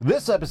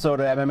This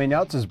episode of MMA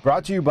Nuts is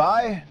brought to you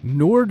by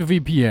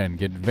NordVPN.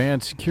 Get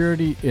advanced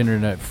security,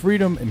 internet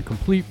freedom, and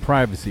complete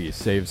privacy.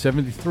 Save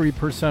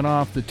 73%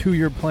 off the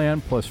 2-year plan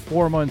plus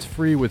 4 months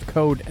free with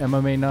code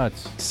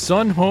MMANUTS.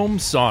 Sun Home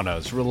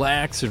Saunas.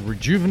 Relax and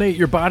rejuvenate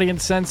your body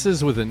and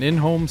senses with an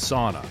in-home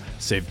sauna.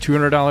 Save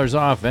 $200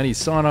 off any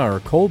sauna or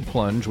cold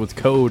plunge with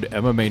code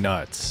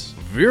MMANUTS.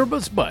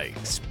 Viribus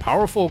Bikes.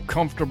 Powerful,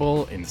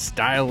 comfortable, and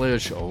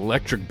stylish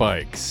electric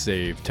bikes.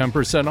 Save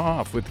 10%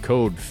 off with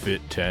code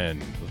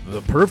FIT10.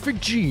 The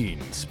Perfect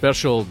Jean.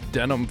 Special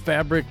denim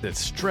fabric that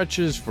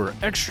stretches for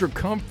extra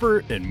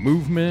comfort and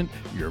movement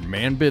your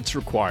man bits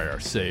require.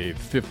 Save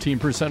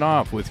 15%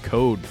 off with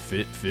code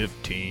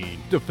FIT15.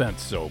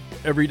 Defense Soap.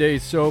 Everyday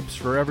soaps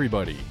for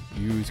everybody.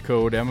 Use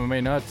code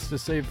MMA Nuts to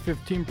save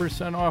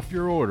 15% off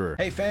your order.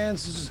 Hey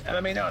fans, this is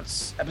MMA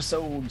Nuts,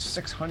 episode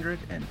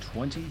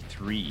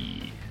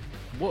 623.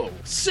 Whoa,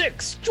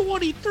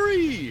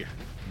 623!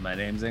 My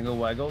name's Engel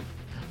Weigel.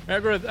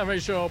 Algorithm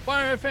MMA show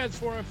by my fans,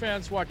 for my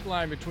fans, walk the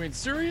line between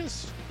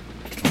serious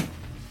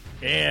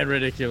and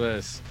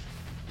ridiculous.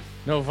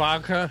 No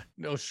vodka,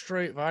 no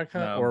straight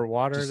vodka or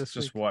water.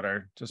 Just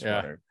water. Just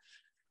water.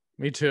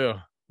 Me too.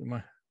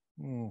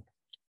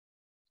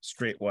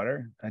 Straight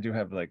water. I do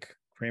have like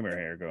Kramer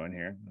hair going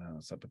here. I don't know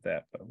what's up with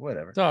that, but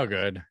whatever. It's all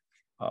good.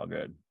 All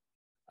good.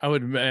 I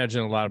would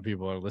imagine a lot of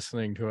people are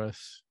listening to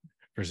us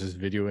versus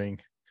videoing.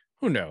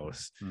 Who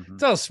knows? Mm-hmm.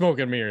 It's all smoke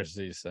and mirrors,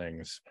 these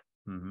things.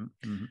 Mm-hmm.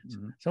 Mm-hmm.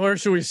 Mm-hmm. So where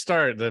should we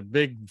start? The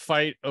big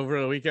fight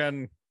over the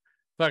weekend?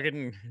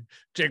 Fucking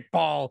Jake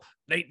Paul,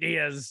 Nate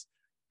Diaz.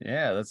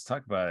 Yeah, let's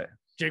talk about it.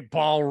 Jake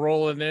Paul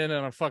rolling in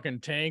a fucking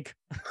tank.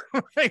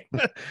 Like,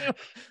 what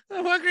the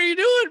fuck are you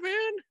doing,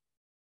 man?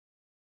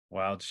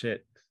 Wild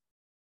shit.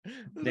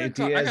 Nate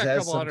Diaz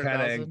has some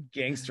kind of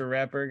gangster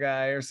rapper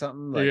guy or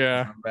something. Like,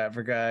 yeah,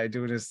 rapper guy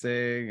doing his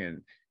thing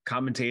and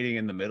commentating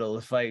in the middle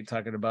of the fight,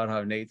 talking about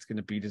how Nate's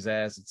gonna beat his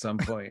ass at some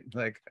point.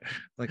 like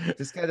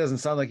this guy doesn't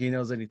sound like he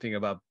knows anything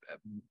about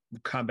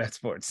combat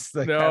sports.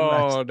 Like,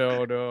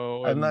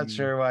 no. I'm not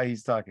sure why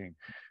he's talking.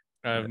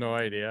 I have no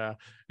idea.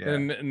 Yeah.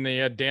 And they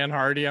had Dan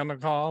Hardy on the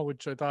call,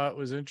 which I thought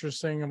was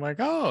interesting. I'm like,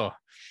 oh,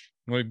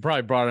 we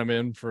probably brought him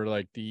in for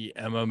like the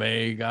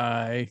MMA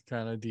guy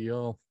kind of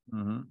deal.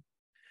 Mm-hmm.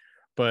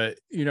 But,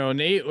 you know,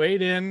 Nate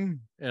weighed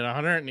in at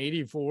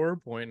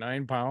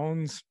 184.9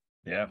 pounds.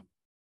 Yeah.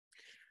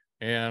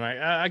 And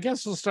I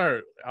guess we'll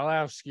start. I'll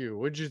ask you,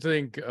 what'd you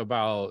think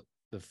about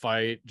the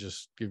fight?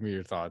 Just give me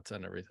your thoughts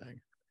on everything.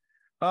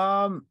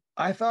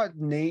 I thought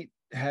Nate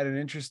had an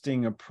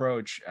interesting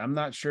approach. I'm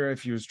not sure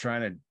if he was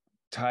trying to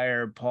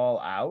tire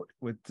Paul out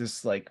with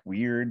this like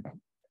weird,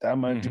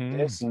 I'm going to do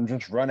this and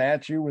just run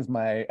at you with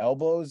my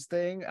elbows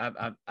thing.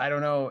 I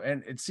don't know.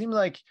 And it seemed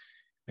like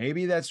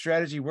maybe that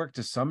strategy worked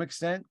to some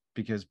extent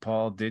because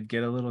Paul did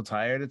get a little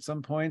tired at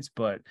some points,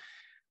 but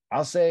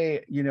I'll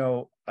say, you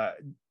know,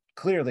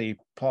 clearly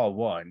Paul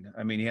won.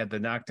 I mean, he had the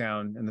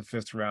knockdown in the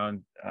 5th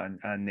round on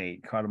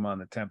Nate, caught him on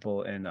the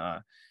temple and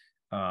got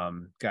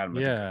him.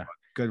 Yeah.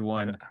 Good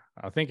one.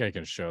 I think I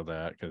can show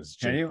that because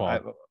Jake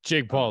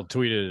Paul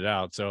tweeted it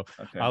out. So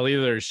okay. I'll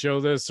either show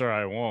this or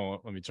I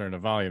won't. Let me turn the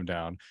volume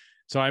down.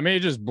 So I may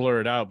just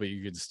blur it out, but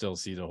you could still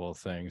see the whole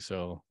thing.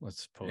 So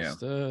let's post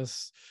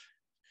this.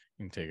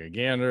 You can take a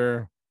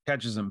gander.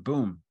 Catches him,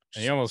 boom.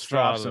 And he almost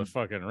fell out of the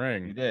fucking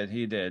ring.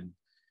 He did.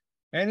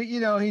 And, you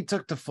know, he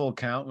took the full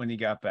count when he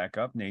got back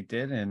up. Nate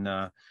did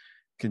and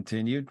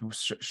continued,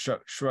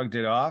 shrugged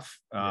it off.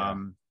 Yeah.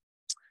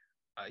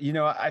 You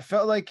know, I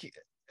felt like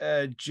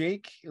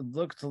Jake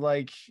looked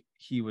like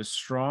he was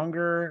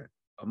stronger,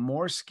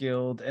 more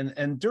skilled.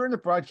 And during the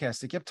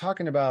broadcast, they kept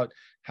talking about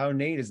how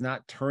Nate is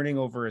not turning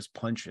over his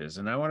punches.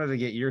 And I wanted to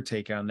get your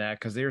take on that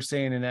because they were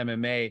saying in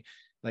MMA,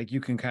 like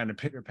you can kind of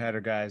pitter patter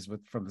guys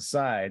from the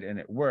side and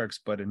it works,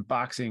 but in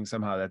boxing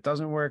somehow that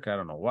doesn't work. I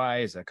don't know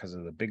why. Is that because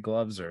of the big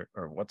gloves or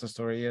what the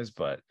story is?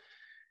 But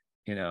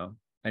you know,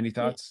 any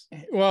thoughts?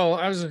 Well,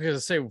 I was going to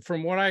say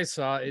from what I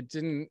saw, it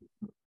didn't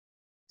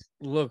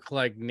look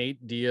like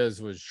Nate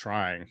Diaz was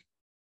trying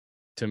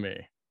to me.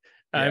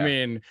 Yeah. I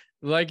mean,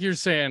 like you're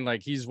saying,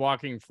 like he's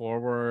walking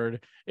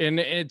forward, and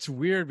it's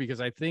weird because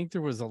I think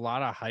there was a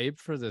lot of hype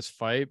for this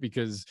fight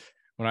because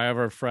when I have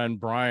our friend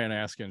Brian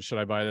asking, should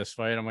I buy this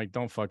fight? I'm like,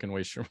 don't fucking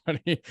waste your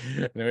money.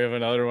 And then we have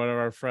another one of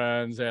our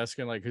friends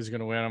asking, like, who's going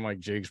to win? I'm like,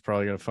 Jake's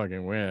probably going to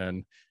fucking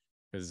win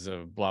because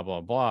of blah,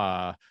 blah,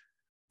 blah.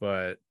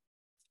 But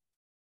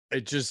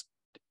it just,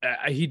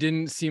 he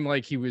didn't seem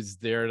like he was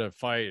there to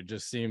fight. It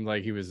just seemed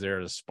like he was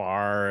there to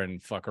spar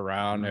and fuck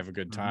around and have a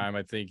good time.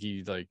 I think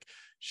he like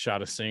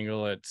shot a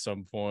single at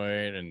some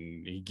point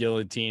and he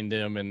guillotined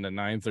him in the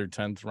 9th or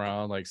 10th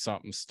round, like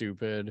something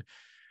stupid.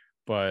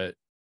 But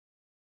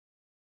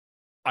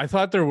I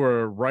thought there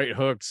were right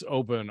hooks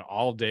open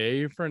all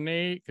day for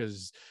Nate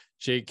because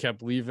Jake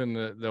kept leaving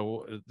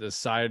the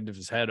side of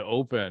his head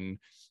open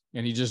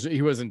and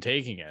he wasn't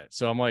taking it.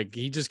 So I'm like,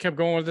 he just kept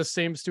going with the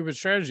same stupid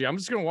strategy. I'm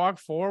just going to walk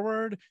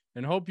forward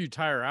and hope you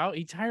tire out.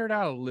 He tired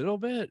out a little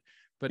bit,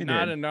 but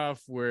not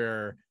enough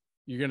where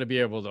you're going to be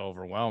able to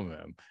overwhelm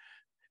him.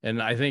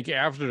 And I think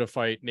after the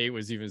fight, Nate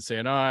was even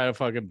saying, "Oh, I had a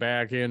fucking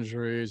back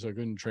injury, so I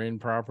couldn't train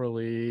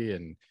properly,"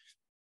 and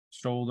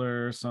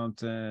shoulder or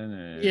something.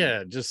 And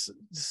yeah, just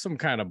some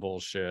kind of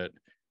bullshit.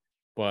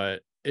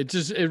 But it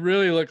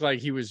really looked like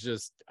he was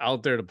just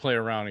out there to play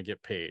around and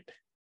get paid.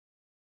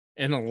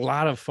 And a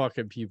lot of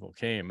fucking people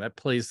came. That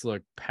place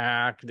looked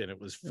packed and it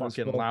was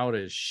fucking loud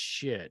as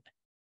shit.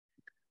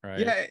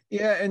 Right.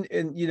 Yeah,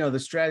 and you know, the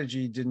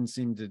strategy didn't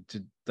seem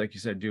to like you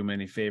said do him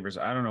any favors.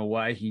 I don't know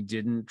why he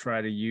didn't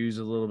try to use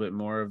a little bit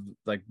more of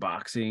like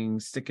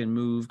boxing, stick and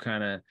move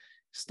kind of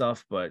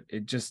stuff, but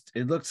it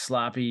looked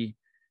sloppy.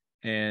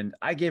 And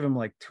I gave him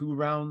like 2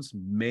 rounds,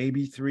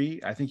 maybe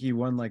 3. I think he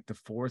won like the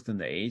 4th and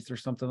the 8th or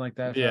something like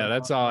that. Yeah,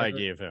 that's all I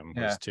gave him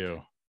was 2.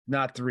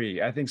 Not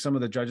 3. I think some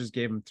of the judges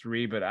gave him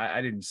 3, but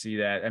I didn't see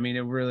that. I mean,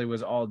 it really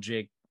was all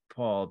Jake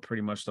Paul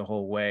pretty much the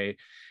whole way.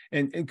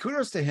 And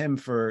kudos to him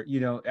for, you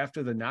know,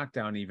 after the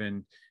knockdown,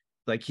 even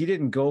like he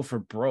didn't go for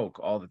broke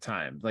all the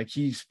time. Like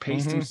he's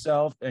paced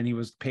himself and he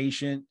was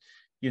patient,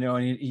 you know,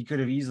 and he could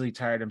have easily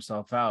tired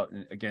himself out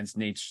against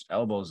Nate's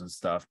elbows and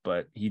stuff,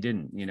 but he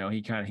didn't, you know,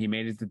 he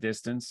made it the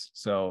distance.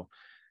 So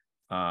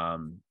I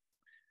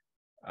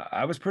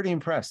was pretty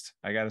impressed,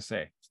 I gotta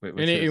say.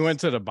 And he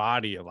went to the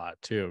body a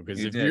lot too,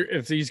 because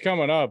if he's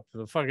coming up,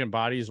 the fucking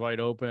body's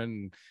wide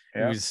open.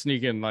 Yeah. He was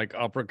sneaking like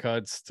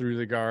uppercuts through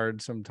the guard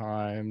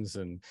sometimes,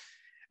 and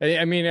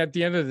I mean, at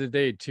the end of the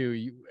day,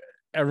 too,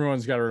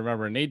 everyone's got to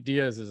remember Nate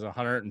Diaz is a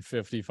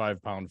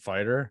 155-pound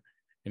fighter,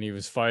 and he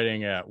was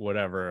fighting at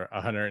whatever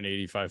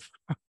 185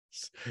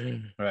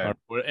 pounds. Right.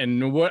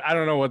 And what I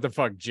don't know what the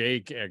fuck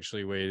Jake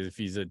actually weighs. If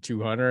he's at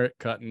 200,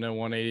 cutting to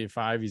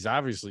 185, he's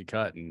obviously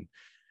cutting,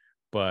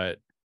 but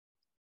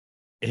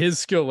his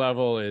skill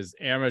level is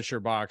amateur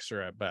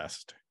boxer at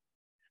best.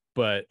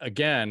 But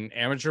again,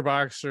 amateur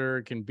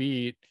boxer can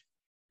beat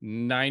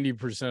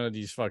 90% of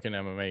these fucking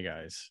MMA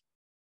guys.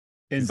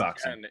 In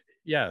boxing. Again,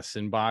 yes,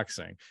 in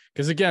boxing.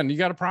 Because again, you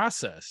got to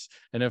process.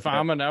 And if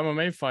I'm an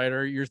MMA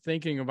fighter, you're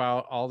thinking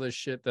about all this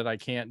shit that I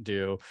can't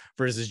do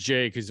versus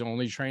Jake, who's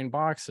only trained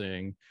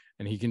boxing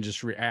and he can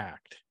just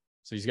react.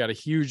 So he's got a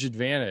huge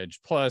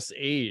advantage, plus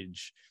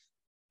age.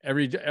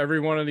 Every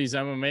one of these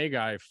MMA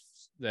guys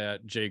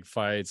that Jake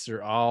fights,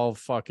 they're all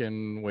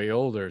fucking way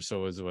older.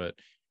 So is what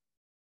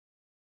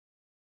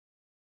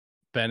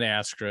Ben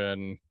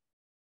Askren.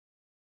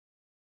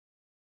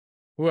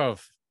 Who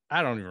else?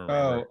 I don't even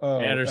remember.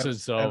 Anderson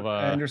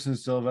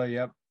Silva.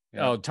 Yep.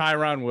 Oh,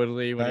 Tyron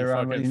Woodley when he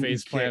fucking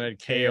face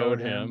planted, KO'd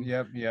him.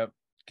 Yep.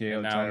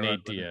 And now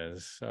Nate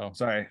Diaz. So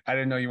sorry, I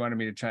didn't know you wanted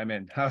me to chime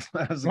in. I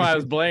was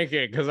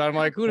blanking because I'm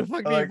like, who the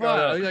fuck did he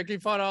fight? Like he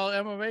fought all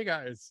MMA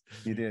guys.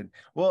 He did.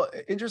 Well,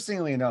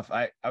 interestingly enough,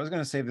 I was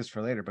going to save this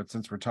for later, but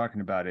since we're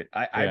talking about it,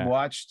 I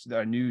watched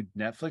a new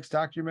Netflix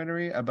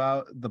documentary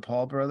about the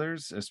Paul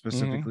brothers.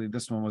 Specifically,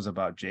 this one was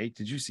about Jake.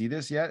 Did you see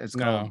this yet? It's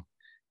called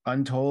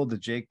Untold: The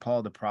Jake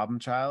Paul, the Problem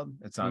Child.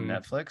 It's on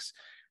Netflix.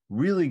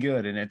 Really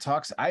good, and it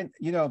talks. I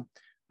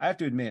have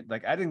to admit,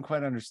 like I didn't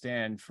quite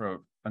understand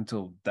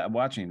until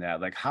watching that,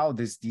 like how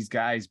these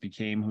guys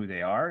became who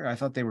they are. I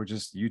thought they were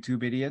just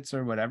YouTube idiots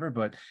or whatever,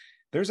 but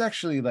there's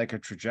actually like a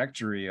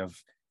trajectory of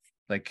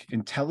like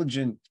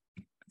intelligent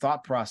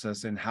thought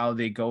process and how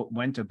they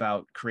went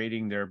about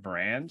creating their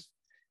brand.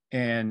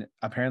 And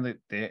apparently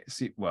they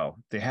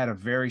had a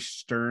very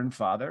stern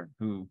father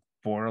who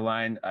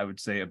borderline, I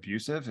would say,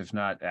 abusive, if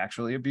not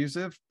actually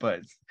abusive,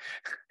 but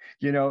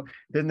didn't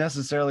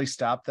necessarily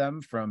stop them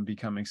from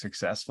becoming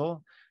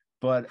successful.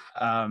 But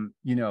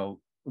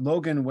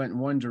Logan went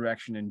one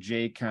direction and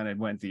Jake kind of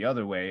went the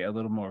other way, a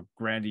little more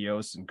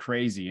grandiose and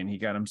crazy, and he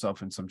got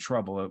himself in some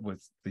trouble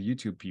with the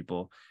YouTube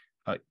people,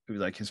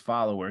 like his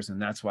followers, and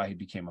that's why he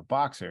became a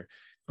boxer.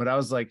 But I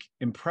was like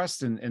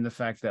impressed in the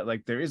fact that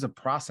like there is a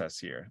process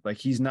here. Like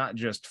he's not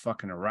just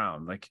fucking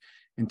around. Like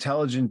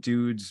intelligent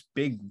dudes,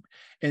 big,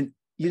 and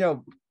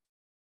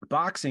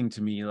boxing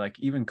to me, like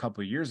even a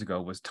couple of years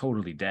ago, was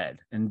totally dead.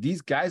 And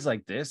these guys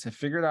like this have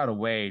figured out a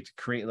way to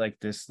create like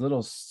this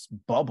little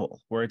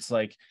bubble where it's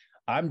like,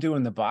 I'm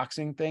doing the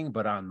boxing thing,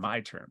 but on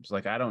my terms.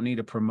 Like I don't need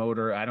a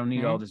promoter. I don't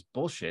need all this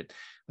bullshit.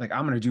 Like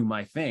I'm going to do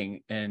my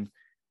thing. And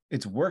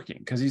it's working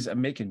because he's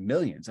making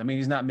millions. I mean,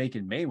 he's not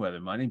making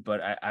Mayweather money,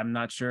 but I'm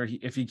not sure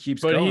if he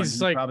keeps going. But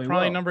he's like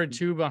probably number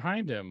 2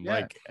 behind him. Yeah.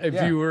 Like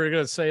if you were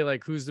going to say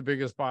like, who's the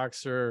biggest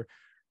boxer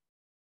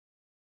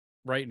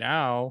right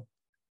now,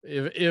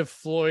 if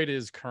Floyd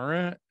is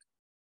current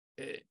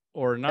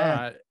or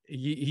not,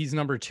 he's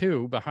number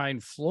 2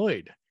 behind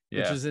Floyd,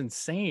 which is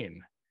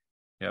insane.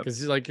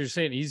 Because like you're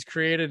saying, he's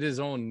created his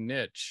own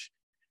niche,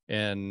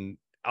 and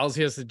all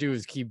he has to do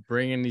is keep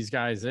bringing these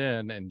guys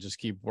in and just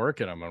keep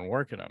working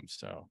them.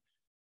 So,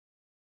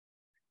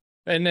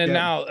 and then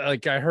now,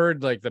 like I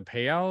heard, like the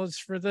payouts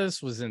for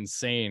this was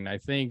insane. I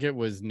think it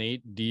was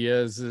Nate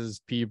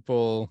Diaz's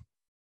people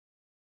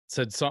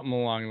said something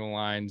along the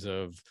lines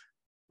of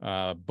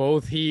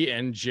both he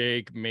and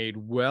Jake made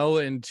well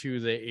into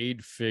the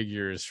 8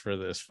 figures for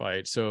this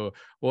fight. So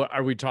what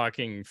are we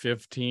talking,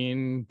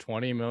 15,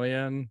 20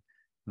 million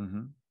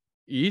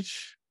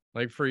each,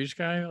 like for each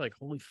guy? Like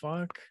holy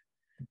fuck.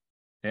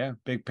 Yeah,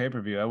 big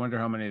pay-per-view. I wonder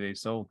how many they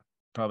sold.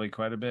 Probably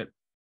quite a bit.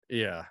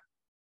 Yeah.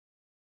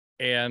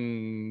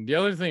 And the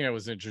other thing that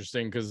was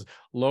interesting, because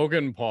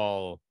Logan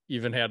Paul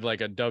even had like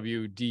a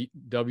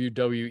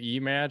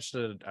WWE match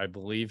that I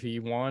believe he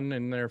won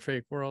in their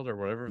fake world or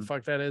whatever the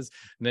fuck that is.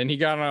 And then he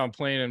got on a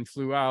plane and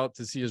flew out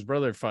to see his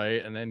brother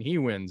fight, and then he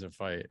wins a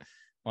fight.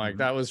 Like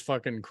that was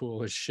fucking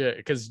cool as shit.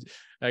 Because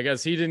I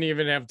guess he didn't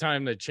even have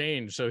time to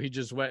change, so he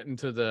just went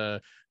into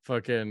the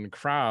fucking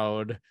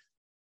crowd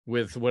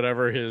with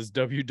whatever his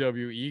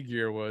WWE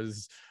gear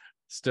was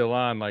still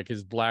on, like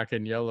his black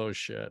and yellow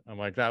shit. I'm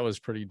like, that was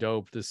pretty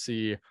dope to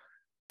see.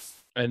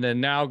 And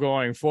then now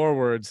going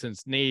forward,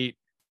 since Nate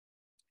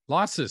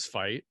lost his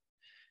fight,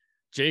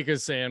 Jake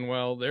is saying,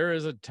 well, there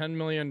is a $10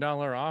 million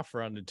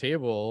offer on the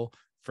table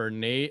for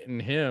Nate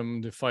and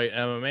him to fight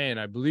MMA. And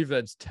I believe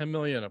that's 10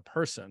 million a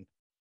person.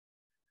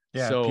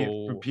 Yeah, so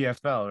for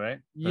PFL, right?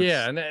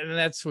 Yeah, and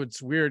that's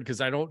what's weird,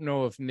 because I don't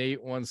know if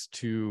Nate wants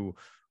to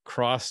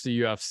cross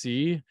the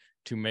UFC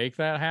to make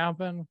that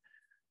happen.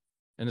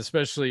 And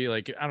especially,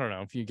 like, I don't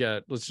know, if you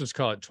get, let's just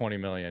call it 20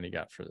 million he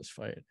got for this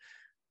fight,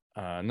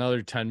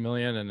 another 10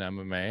 million in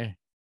MMA.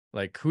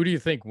 Like, who do you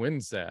think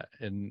wins that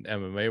in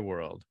MMA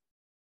world?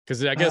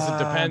 Because I guess it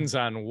depends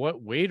on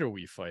what weight are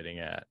we fighting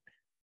at.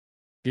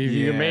 If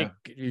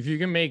you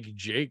can make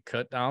Jake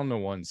cut down to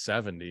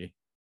 170,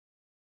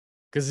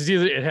 because it's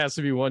either it has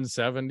to be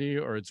 170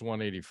 or it's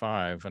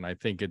 185, and I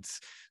think it's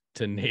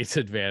to Nate's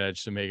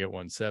advantage to make it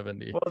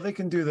 170. Well, they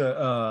can do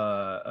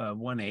the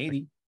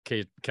 180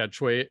 catch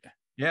weight.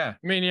 Yeah,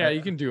 I mean, yeah,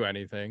 you can do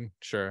anything,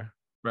 sure.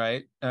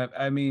 Right.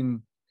 I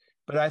mean,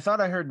 but I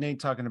thought I heard Nate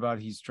talking about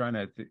he's trying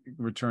to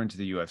return to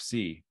the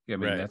UFC. I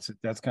mean, Right.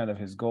 that's kind of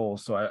his goal.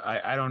 So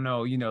I don't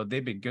know. You know,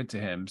 they've been good to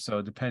him.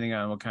 So depending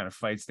on what kind of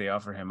fights they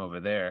offer him over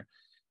there,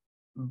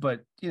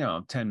 but you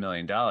know, $10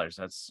 million.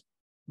 That's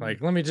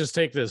like, let me just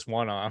take this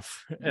one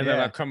off, and then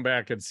I'll come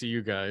back and see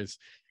you guys,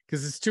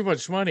 because it's too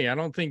much money. I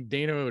don't think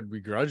Dana would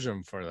begrudge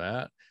him for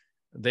that.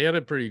 They had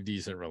a pretty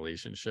decent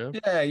relationship.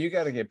 Yeah, you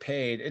got to get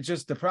paid. It's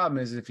just the problem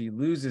is if he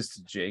loses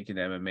to Jake in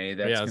MMA,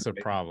 that's a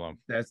problem.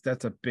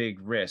 That's a big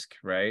risk,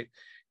 right?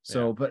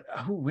 So, but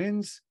who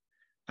wins?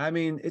 I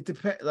mean, it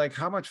depends. Like,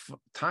 how much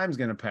time's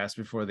going to pass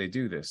before they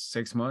do this?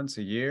 6 months,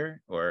 a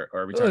year, or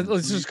are we talking?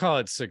 Let's just call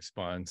it 6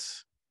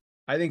 months.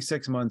 I think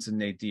 6 months and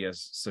Nate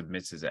Diaz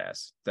submits his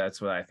ass.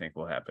 That's what I think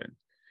will happen.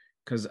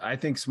 Because I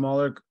think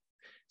smaller.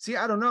 See,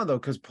 I don't know though,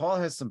 because Paul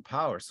has some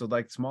power. So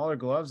like smaller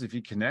gloves, if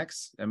he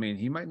connects, I mean,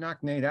 he might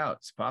knock Nate out.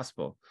 It's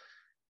possible.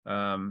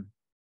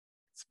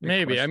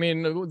 Maybe. I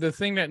mean, the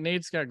thing that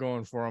Nate's got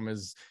going for him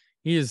is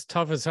he is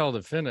tough as hell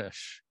to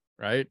finish,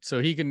 right?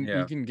 So he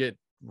can get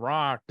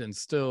rocked and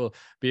still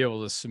be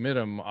able to submit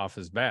him off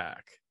his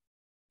back.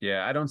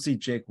 Yeah, I don't see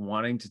Jake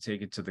wanting to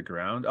take it to the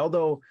ground,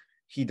 although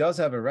he does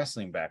have a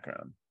wrestling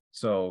background.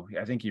 So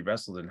I think he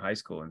wrestled in high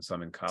school and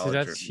some in college. See,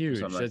 that's huge.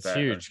 That's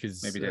huge,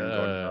 because maybe didn't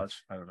go to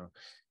college. I don't know.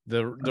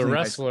 The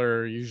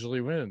wrestler usually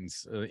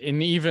wins,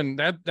 and even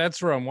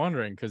that's where I'm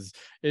wondering, because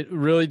it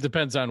really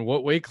depends on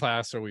what weight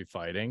class are we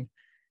fighting.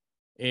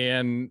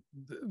 And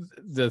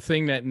the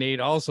thing that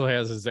Nate also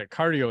has is that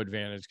cardio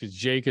advantage, because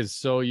Jake is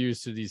so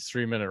used to these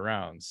 3-minute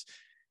rounds.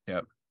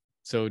 Yep.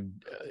 So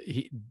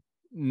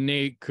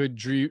Nate could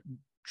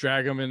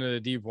drag him into the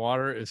deep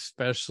water,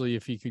 especially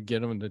if he could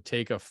get him to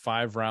take a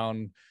 5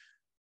 rounds,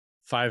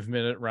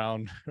 5-minute a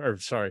round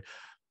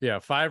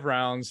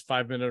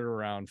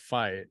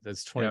fight.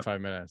 That's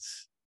 25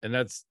 minutes.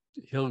 And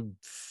he'll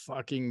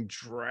fucking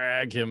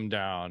drag him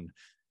down.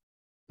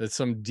 That's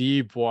some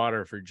deep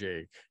water for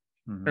Jake.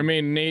 Mm-hmm. I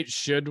mean, Nate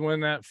should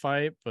win that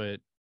fight, but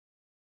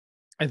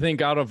I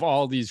think out of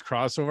all these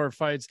crossover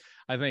fights,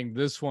 I think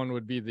this one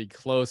would be the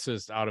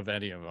closest out of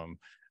any of them,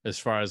 as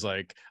far as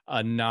like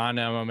a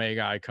non-MMA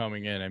guy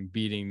coming in and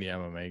beating the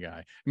MMA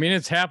guy. I mean,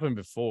 it's happened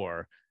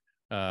before.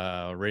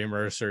 Ray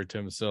Mercer,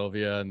 Tim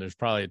Sylvia, and there's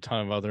probably a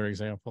ton of other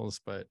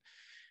examples, but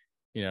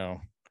you know,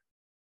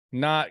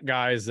 not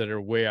guys that are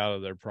way out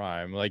of their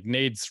prime. Like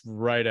Nate's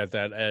right at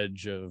that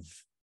edge of,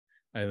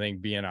 I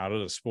think, being out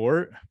of the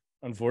sport,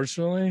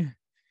 unfortunately.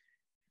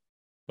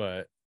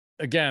 But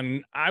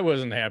again, I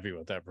wasn't happy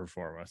with that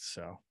performance,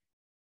 so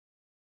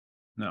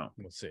no,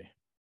 we'll see.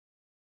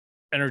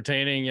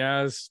 Entertaining,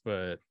 yes,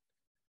 but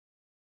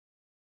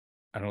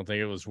I don't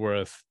think it was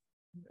worth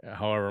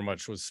however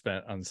much was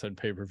spent on said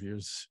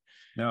pay-per-views.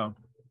 No.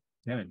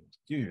 Yeah,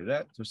 do you hear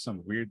that? There's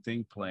some weird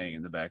thing playing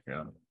in the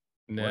background.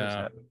 No. What is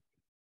that?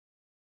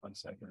 1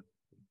 second.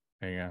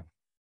 Hang on.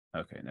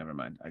 Okay, never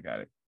mind. I got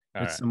it.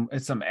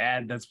 It's some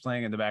ad that's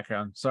playing in the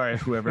background. Sorry,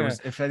 whoever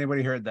was, if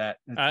anybody heard that.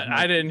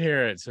 I didn't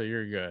hear it, so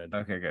you're good.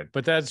 Okay, good.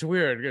 But that's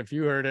weird if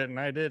you heard it and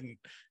I didn't,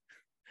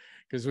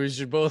 because we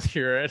should both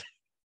hear it.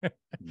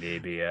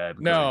 Maybe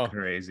I'm going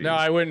crazy. No,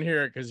 I wouldn't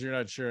hear it because you're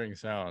not sharing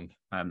sound.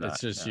 I'm not.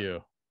 It's just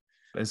you.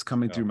 It's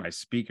coming through my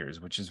speakers,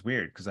 which is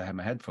weird because I have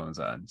my headphones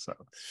on. So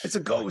it's a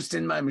ghost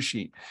in my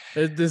machine.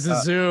 This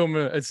is Zoom.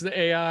 It's the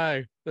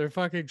AI. They're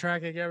fucking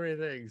tracking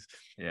everything.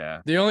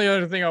 Yeah. The only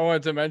other thing I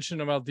wanted to mention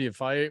about the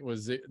fight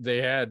was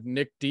they had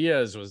Nick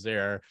Diaz was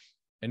there,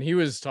 and he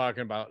was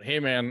talking about, hey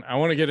man, I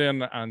want to get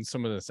in on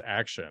some of this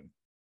action,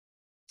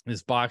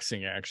 this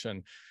boxing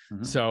action.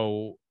 Mhm.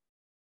 So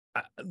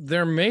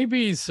there may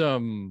be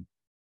some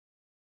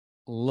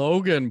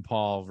Logan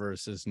Paul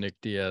versus Nick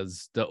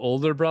Diaz, the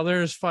older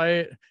brothers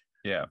fight.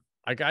 Yeah.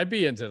 Like I'd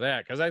be into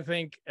that because I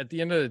think at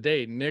the end of the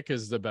day, Nick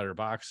is the better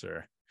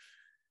boxer.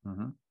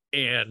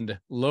 And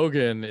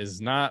Logan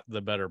is not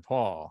the better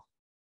Paul.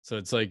 So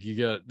it's like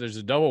there's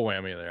a double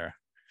whammy there.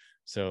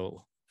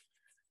 So,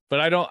 but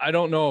I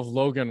don't know if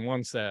Logan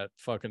wants that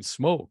fucking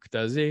smoke,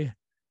 does he?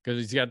 Because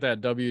he's got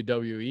that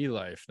WWE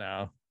life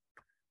now.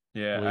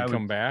 Yeah. Will he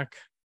come back?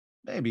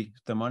 Maybe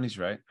if the money's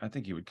right. I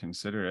think he would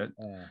consider it.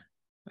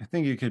 I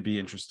think it could be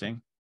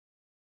interesting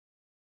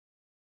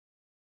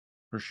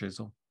for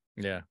shizzle.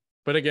 Yeah.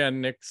 But again,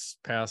 Nick's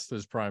past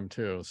his prime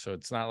too, so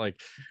it's not like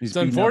He's it's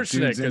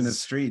unfortunate in the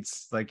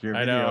streets, like your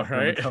video from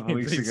a couple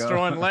weeks He's ago.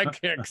 throwing leg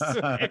kicks.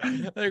 Like,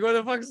 what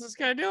the fuck is this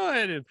guy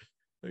doing?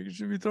 Like, you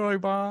should be throwing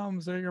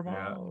bombs at your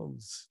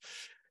moms.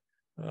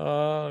 Yeah.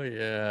 Oh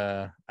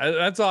yeah,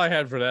 that's all I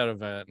had for that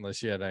event.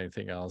 Unless you had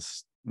anything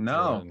else.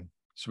 No.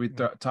 Should we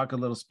talk a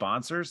little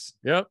sponsors?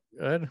 Yep.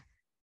 Good.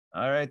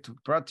 All right.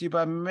 Brought to you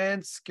by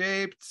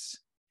Manscaped.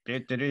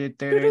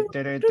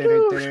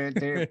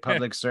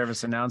 Public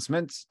service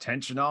announcements.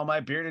 Attention all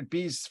my bearded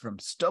beasts from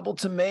stubble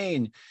to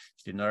mane. If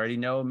you didn't already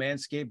know,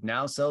 Manscaped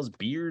now sells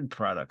beard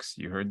products.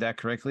 You heard that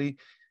correctly.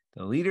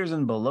 The leaders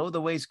in below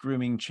the waist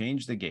grooming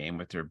changed the game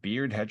with their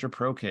Beard Hedger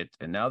Pro Kit,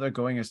 and now they're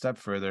going a step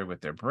further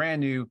with their brand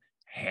new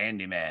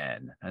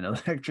Handyman, an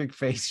electric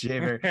face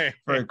shaver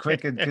for a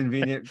quick and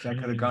convenient. That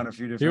could have gone a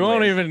few different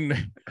ways.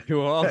 He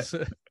will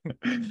also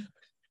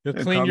you'll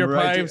clean your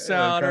pipes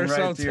out or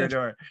something. To your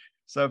door.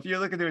 So if you're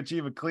looking to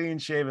achieve a clean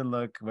shaven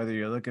look, whether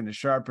you're looking to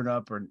sharpen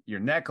up or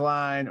your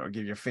neckline or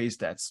give your face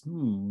that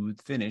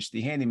smooth finish, the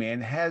Handyman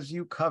has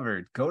you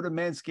covered. Go to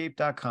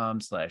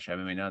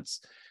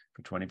manscaped.com/MMANUTS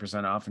for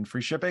 20% off and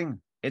free shipping.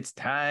 It's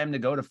time to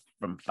go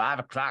from 5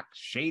 o'clock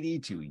shady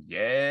to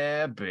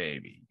yeah,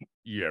 baby.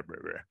 Yeah,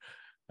 baby.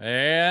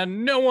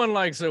 And no one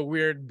likes a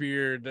weird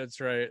beard.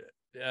 That's right.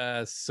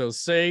 So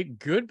say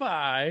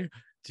goodbye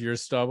to your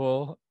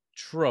stubble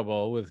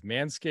trouble with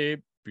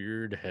Manscaped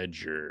Beard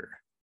Hedger.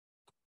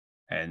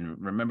 And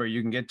remember,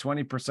 you can get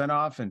 20%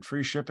 off and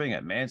free shipping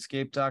at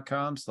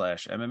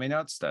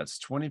manscaped.com/MMANuts. That's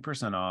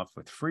 20% off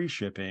with free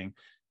shipping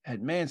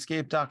at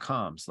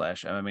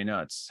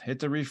manscaped.com/MMANuts. Hit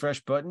the refresh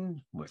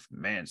button with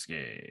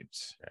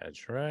Manscaped.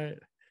 That's right.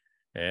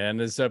 And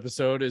this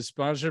episode is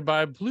sponsored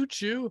by Blue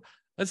Chew.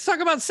 Let's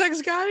talk about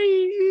sex,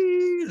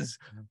 guys.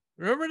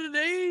 Remember the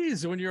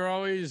days when you're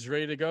always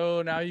ready to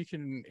go? Now you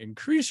can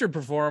increase your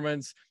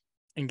performance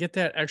and get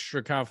that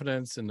extra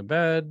confidence in the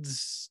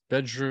beds,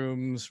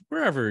 bedrooms,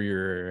 wherever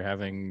you're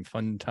having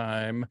fun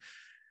time.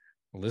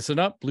 Listen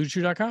up,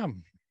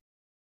 bluechew.com.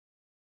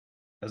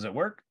 Does it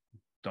work?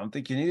 Don't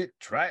think you need it?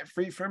 Try it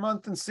free for a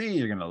month and see.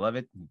 You're going to love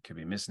it. You could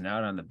be missing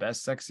out on the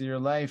best sex of your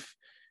life.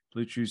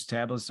 Blue Chew's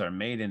tablets are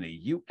made in the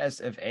US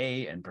of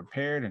A and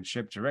prepared and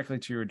shipped directly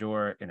to your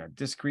door in a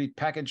discreet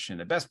package. And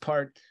the best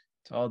part,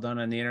 it's all done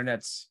on the internet.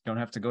 You don't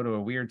have to go to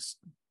a weird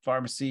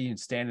pharmacy and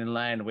stand in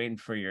line waiting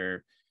for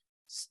your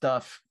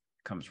stuff.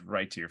 It comes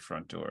right to your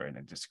front door in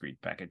a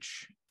discreet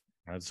package.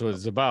 That's what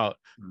it's about.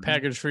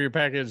 Package for your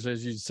package,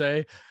 as you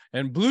say.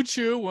 And Blue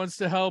Chew wants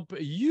to help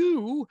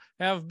you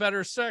have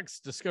better sex.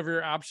 Discover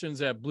your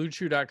options at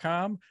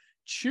bluechew.com.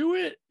 Chew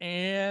it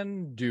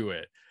and do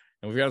it.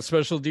 And we've got a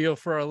special deal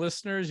for our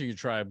listeners. You can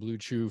try Blue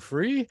Chew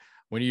free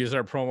when you use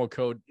our promo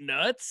code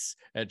NUTS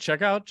at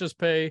checkout. Just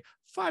pay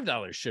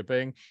 $5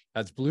 shipping.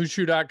 That's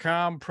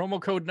bluechew.com.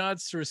 Promo code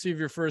NUTS to receive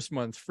your first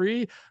month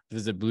free.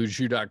 Visit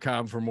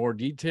bluechew.com for more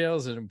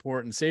details and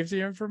important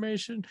safety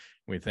information.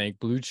 We thank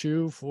Blue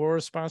Chew for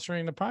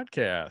sponsoring the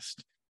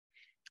podcast.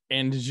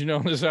 And did you know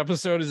this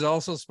episode is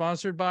also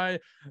sponsored by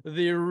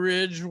the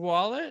Ridge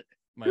Wallet,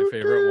 my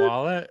favorite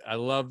wallet? I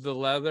love the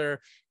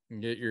leather. You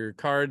can get your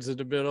cards in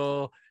the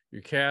middle,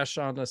 your cash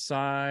on the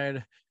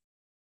side,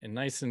 and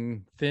nice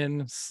and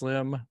thin,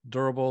 slim,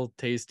 durable,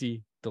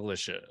 tasty,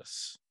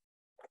 delicious.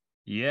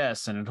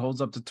 Yes, and it holds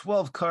up to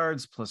 12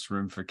 cards plus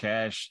room for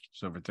cash.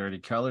 There's over 30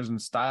 colors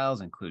and styles,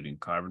 including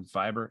carbon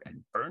fiber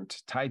and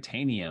burnt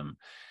titanium.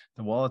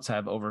 The wallets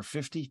have over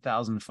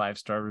 50,000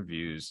 five-star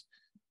reviews.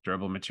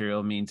 Durable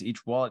material means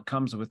each wallet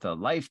comes with a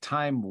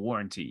lifetime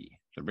warranty.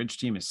 The Ridge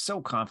team is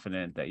so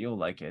confident that you'll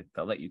like it,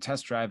 they'll let you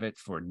test drive it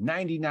for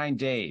 99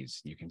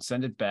 days. You can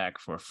send it back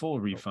for a full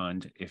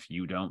refund if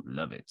you don't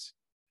love it.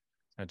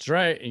 That's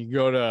right. You can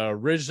go to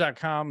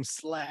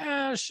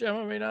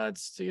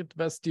ridge.com/MMANuts to get the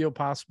best deal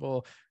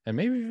possible. And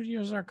maybe even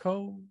use our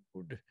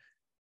code.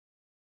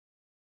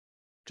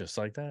 Just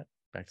like that.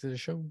 Back to the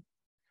show.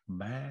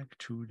 Back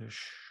to the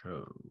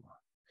show.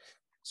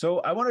 So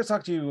I want to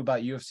talk to you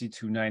about UFC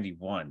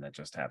 291 that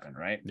just happened,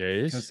 right?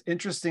 Yes. Because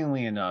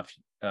interestingly enough,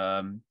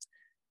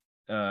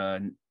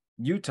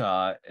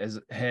 Utah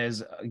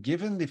has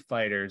given the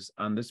fighters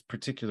on this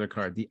particular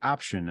card the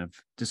option of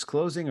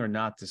disclosing or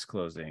not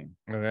disclosing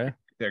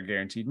their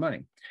guaranteed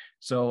money.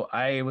 So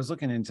I was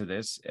looking into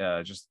this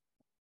just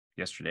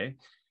yesterday,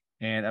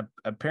 And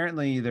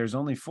apparently there's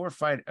only four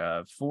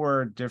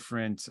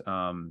different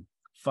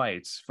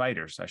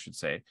fighters, I should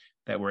say,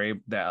 that were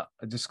able that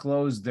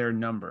disclosed their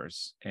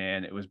numbers.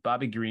 And it was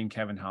Bobby Green,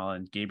 Kevin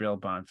Holland, Gabriel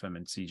Bonfim,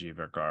 and CJ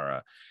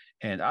Vergara.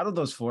 And out of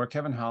those four,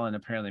 Kevin Holland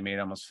apparently made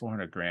almost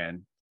 400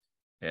 grand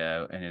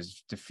in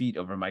his defeat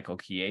over Michael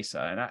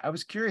Chiesa. And I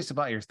was curious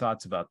about your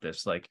thoughts about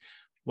this. Like,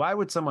 why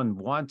would someone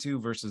want to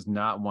versus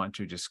not want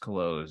to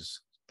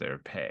disclose their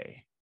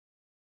pay?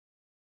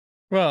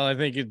 Well, I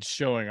think it's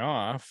showing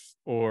off,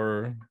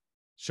 or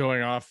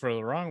showing off for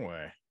the wrong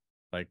way.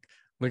 Like,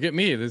 look at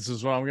me. This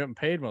is what I'm getting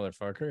paid,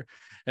 motherfucker.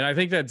 And I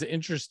think that's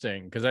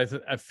interesting because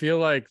I feel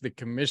like the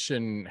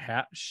commission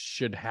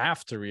should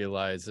have to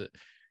realize it.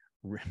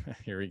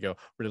 Here we go.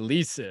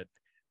 Release it.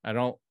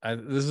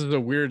 This is a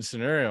weird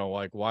scenario.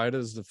 Like, why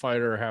does the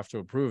fighter have to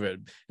approve it?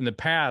 In the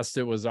past,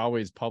 it was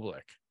always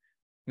public.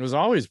 It was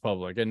always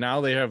public. And now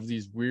they have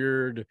these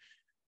weird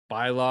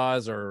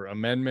bylaws or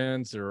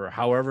amendments or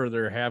however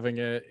they're having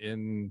it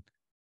in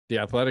the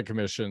athletic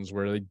commissions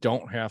where they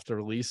don't have to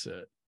release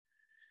it.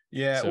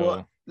 Yeah,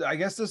 well, I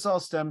guess this all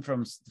stemmed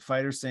from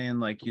fighters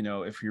saying, like,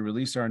 if you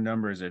release our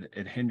numbers, it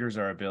hinders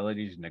our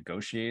ability to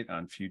negotiate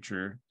on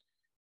future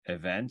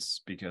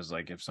events, because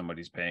like if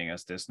somebody's paying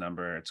us this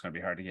number, it's going to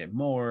be hard to get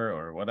more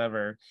or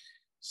whatever.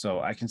 So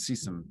I can see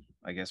some,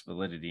 I guess,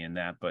 validity in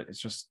that, but it's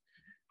just,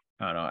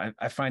 I don't know.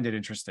 I find it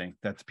interesting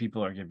that the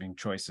people are giving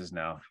choices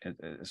now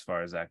as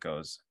far as that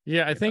goes.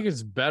 Yeah, I think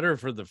it's better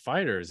for the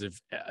fighters.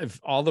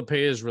 If all the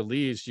pay is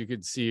released, you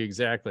could see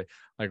exactly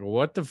like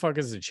what the fuck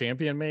is the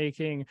champion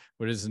making?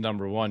 What is the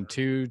number 1,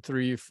 2,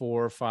 3,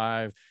 4,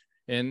 5?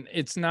 And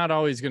it's not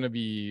always going to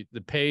be,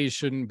 the pay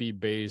shouldn't be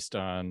based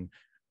on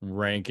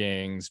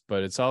rankings,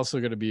 but it's also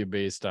going to be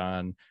based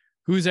on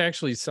who's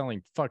actually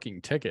selling fucking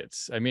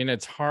tickets. I mean,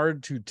 it's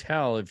hard to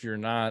tell if you're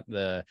not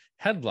the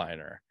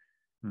headliner.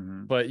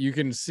 Mm-hmm. But you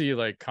can see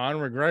like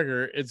Conor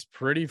McGregor, it's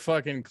pretty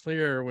fucking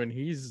clear when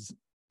he's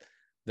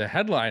the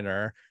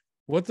headliner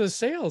what the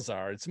sales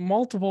are. It's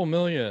multiple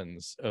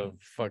millions of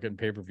fucking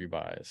pay-per-view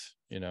buys,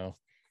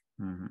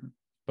 Mm-hmm.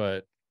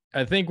 But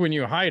I think when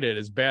you hide it,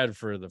 it's bad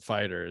for the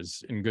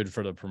fighters and good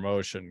for the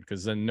promotion,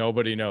 because then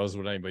nobody knows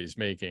what anybody's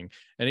making.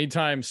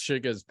 Anytime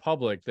shit gets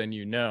public, then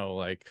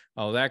like,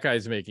 oh, that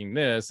guy's making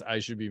this, I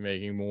should be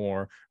making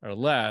more or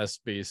less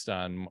based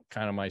on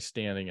kind of my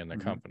standing in the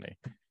mm-hmm. company.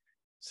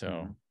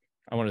 So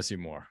I want to see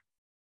more.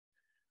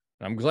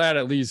 I'm glad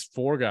at least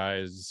 4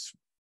 guys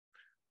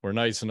were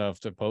nice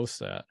enough to post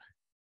that.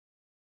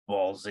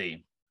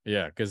 Ballsy.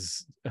 Yeah,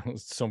 because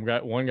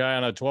one guy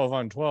on a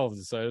 12-on-12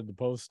 decided to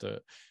post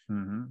it.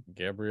 Mm-hmm.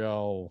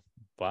 Gabriel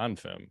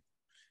Bonfim.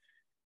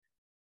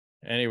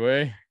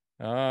 Anyway,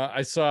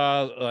 I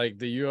saw like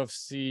the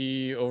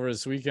UFC over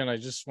this weekend. I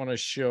just want to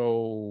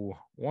show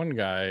one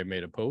guy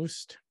made a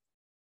post.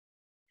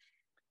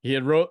 He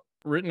had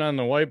written on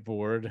the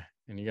whiteboard,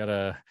 and you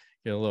gotta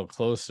get a little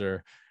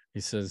closer.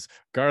 He says,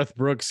 Garth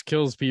Brooks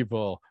kills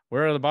people.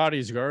 Where are the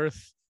bodies,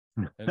 Garth?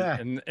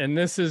 And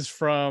this is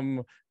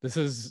funny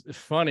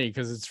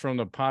because it's from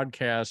the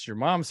podcast Your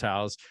Mom's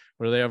House,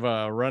 where they have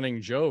a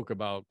running joke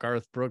about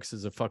Garth Brooks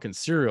is a fucking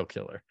serial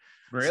killer.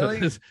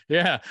 Really?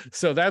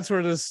 So that's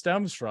where this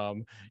stems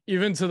from,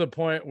 even to the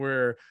point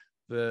where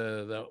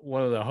the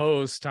one of the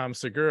hosts, Tom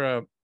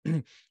Segura,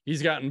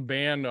 he's gotten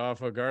banned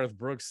off of Garth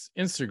Brooks'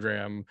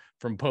 Instagram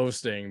from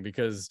posting,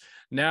 because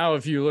now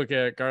if you look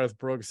at Garth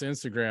Brooks'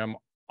 Instagram,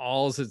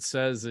 all it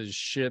says is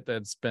shit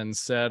that's been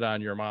said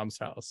on Your Mom's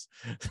House.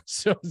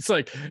 So it's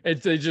like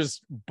they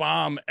just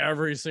bomb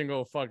every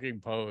single fucking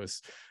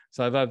post.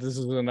 So I thought this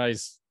was a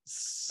nice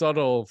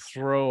subtle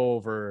throw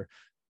over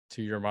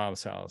to Your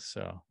Mom's House.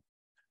 So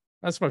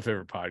that's my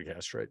favorite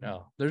podcast right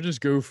now. They're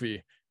just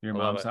goofy. Your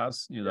Mom's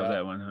House? You love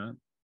that one, huh?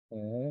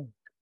 Mm-hmm.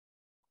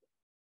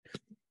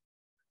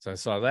 So I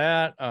saw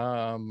that.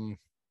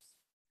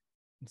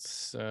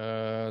 Let's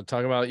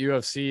talk about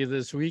UFC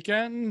this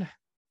weekend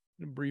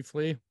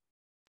briefly.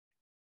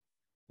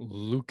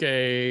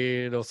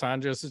 Luque Dos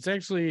Anjos. It's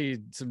actually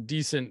some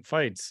decent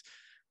fights.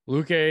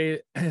 Luque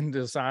and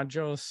Dos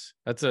Anjos.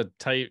 That's a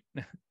tight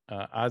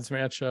odds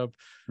matchup.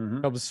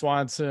 Mm-hmm. Cub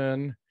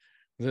Swanson.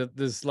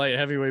 This light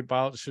heavyweight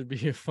bout should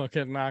be a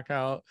fucking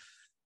knockout.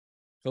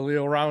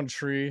 Khalil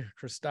Roundtree,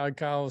 Chris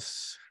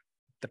Dagkaus,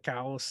 You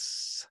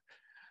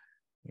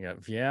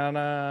got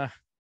Vienna.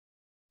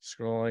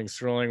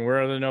 Scrolling.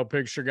 Where are the no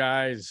picture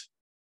guys?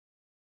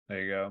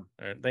 There you go.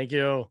 All right, thank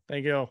you.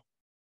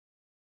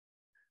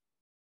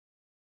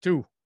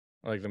 2.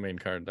 I like the main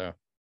card though.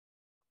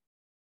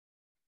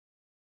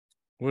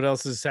 What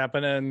else is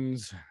happening?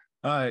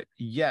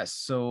 Yes.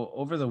 So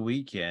over the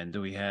weekend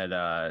we had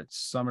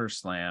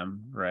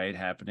SummerSlam, right,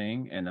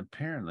 happening, and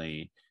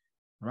apparently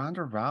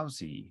Ronda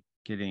Rousey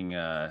getting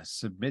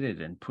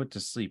submitted and put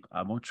to sleep.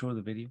 I won't show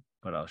the video,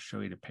 but I'll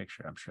show you the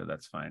picture. I'm sure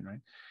that's fine,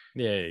 right?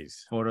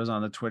 Yes. Photos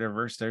on the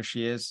Twitterverse. There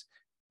she is.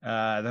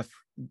 Shayna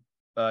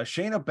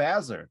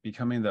Baszler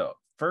becoming the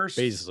first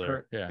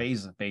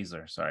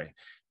Baszler, sorry,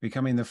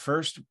 becoming the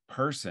first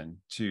person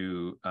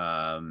to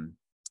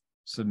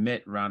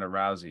submit Ronda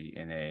Rousey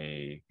in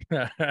a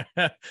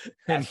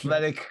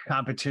athletic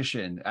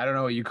competition. I don't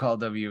know what you call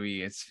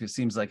WE. It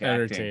seems like acting.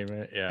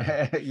 Entertainment,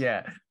 yeah.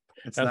 Yeah.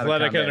 It's Athletic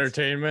not a combat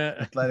entertainment.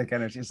 athletic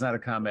energy. It's not a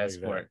combat Like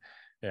sport.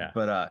 that.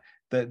 Yeah.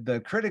 But the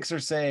critics are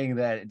saying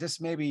that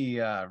this may be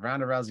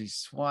Ronda Rousey's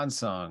swan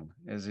song,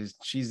 as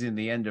she's in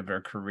the end of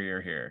her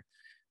career here.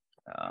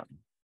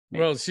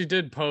 Well, she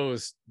did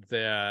post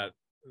that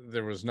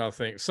there was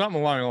something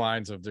along the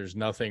lines of there's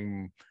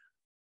nothing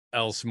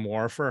else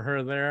more for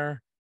her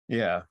there.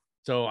 Yeah.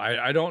 So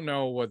I don't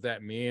know what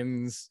that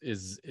means,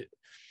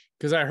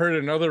 because I heard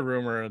another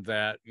rumor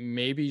that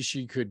maybe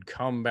she could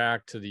come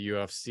back to the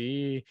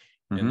UFC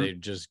and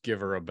they'd just give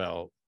her a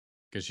belt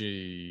because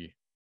she,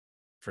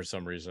 for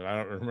some reason, I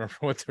don't remember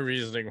what the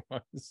reasoning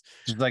was.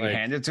 Just like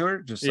hand it to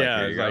her? Just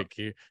yeah, like,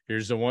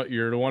 here's the one,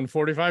 you're the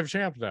 145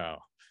 champ now.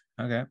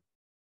 Okay.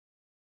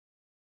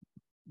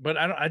 But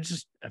I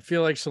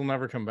feel like she'll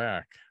never come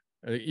back,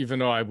 even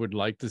though I would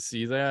like to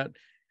see that.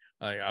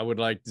 I would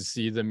like to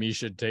see the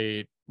Miesha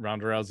Tate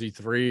Ronda Rousey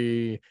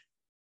 3.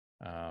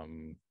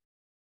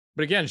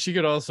 But again, she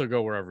could also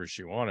go wherever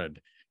she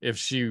wanted. If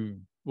she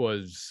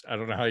was, I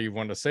don't know how you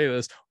want to say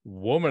this,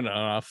 woman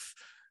enough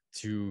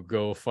to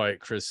go fight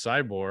Chris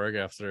Cyborg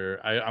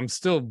after, I'm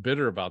still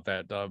bitter about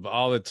that, of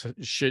all the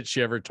shit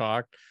she ever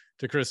talked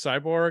to Chris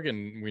Cyborg,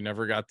 and we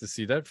never got to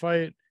see that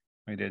fight.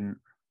 We didn't.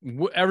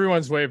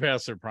 Everyone's way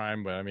past their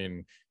prime, but I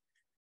mean,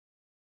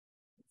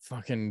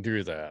 fucking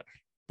do that.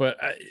 But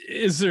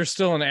is there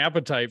still an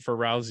appetite for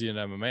Rousey in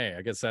MMA?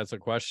 I guess that's a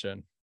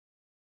question.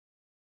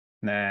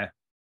 Nah,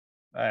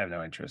 I have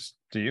no interest.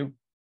 Do you?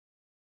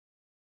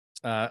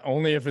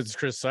 Only if it's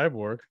Chris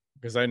Cyborg,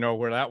 because I know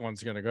where that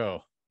one's gonna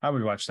go. I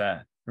would watch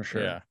that for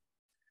sure. Yeah,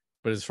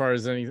 but as far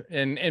as any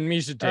and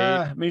Miesha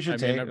Tate, Miesha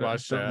Tate, I'd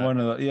watch that. One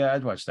of the, yeah,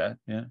 I'd watch that.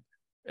 Yeah,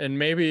 and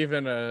maybe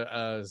even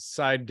a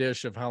side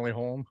dish of Holly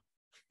Holm.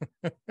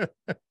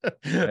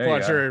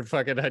 Watch her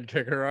fucking head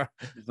kick her out.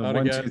 The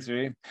 1, 2,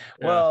 3. Yeah.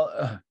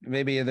 Well,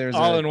 maybe there's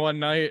all in one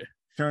night.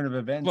 Turn of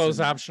events. Close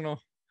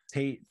optional.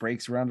 Tate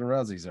breaks Ronda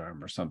Rousey's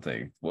arm or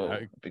something. Whoa,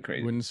 that'd be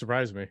crazy. Wouldn't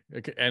surprise me.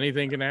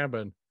 Anything can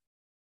happen.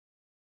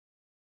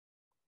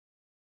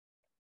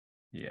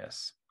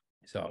 Yes.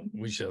 So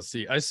we shall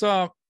see. I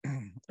saw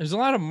there's a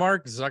lot of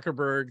Mark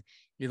Zuckerberg,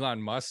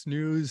 Elon Musk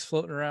news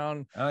floating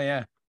around. Oh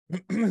yeah.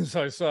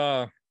 So I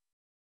saw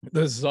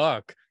the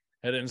Zuck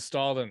had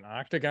installed an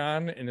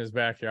octagon in his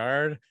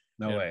backyard.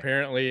 No way.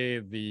 Apparently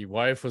the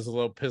wife was a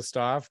little pissed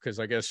off because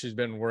I guess she's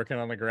been working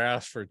on the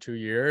grass for 2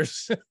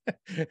 years.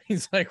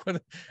 He's like, we've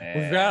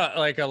got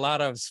like a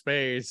lot of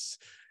space.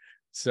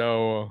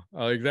 So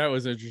like that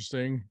was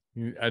interesting.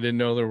 I didn't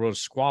know there were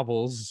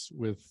squabbles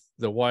with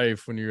the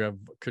wife when you have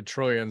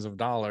quadrillions of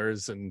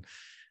dollars and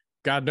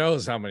God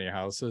knows how many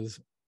houses.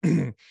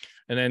 And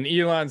then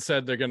Elon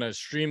said they're gonna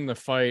stream the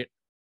fight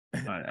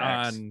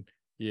on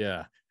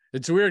yeah.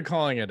 It's weird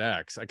calling it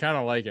X. I kind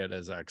of like it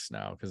as X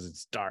now because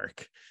it's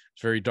dark.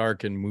 It's very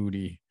dark and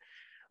moody.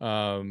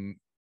 And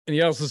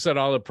he also said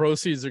all the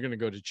proceeds are going to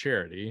go to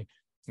charity.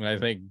 And I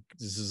think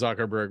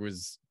Zuckerberg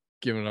was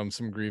giving them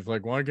some grief,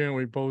 like, why can't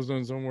we post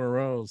them somewhere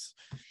else?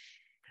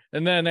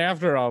 And then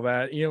after all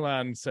that,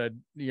 Elon said,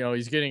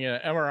 he's getting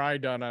an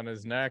MRI done on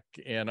his neck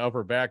and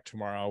upper back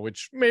tomorrow,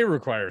 which may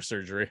require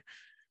surgery.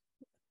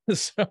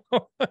 So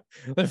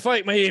the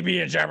fight may be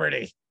in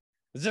jeopardy.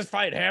 Is this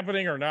fight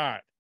happening or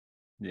not?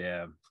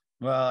 Yeah.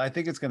 Well, I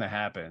think it's going to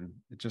happen.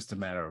 It's just a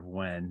matter of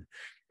when.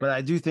 But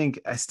I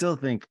still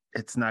think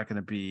it's not going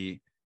to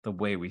be the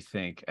way we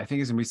think. I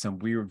think it's going to be some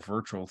weird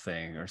virtual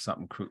thing or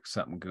something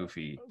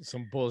goofy.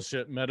 Some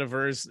bullshit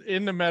metaverse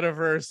in the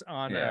metaverse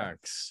on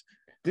X.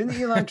 Didn't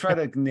Elon try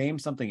to name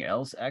something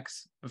else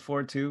X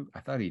before too? I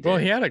thought he did. Well,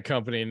 he had a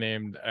company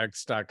named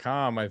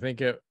X.com. I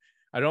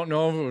don't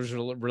know if it was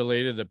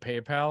related to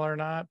PayPal or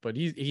not, but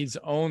he's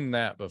owned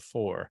that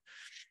before.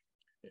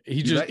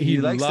 He loves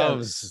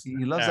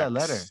that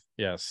letter.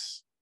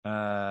 Yes.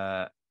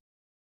 Because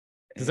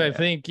I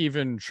think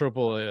even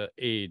Triple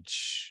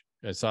H,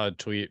 I saw a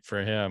tweet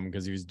for him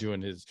because he was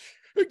doing his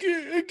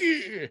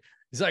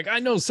he's like, I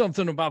know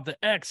something about the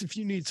X if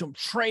you need some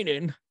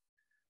training.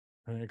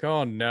 I'm like,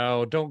 oh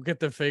no, don't get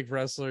the fake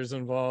wrestlers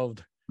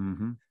involved.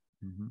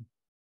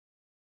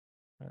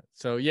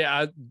 So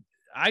yeah,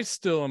 I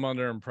still am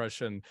under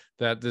impression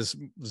that this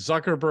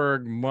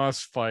Zuckerberg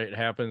Musk fight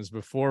happens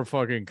before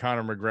fucking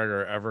Conor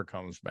McGregor ever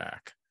comes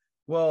back.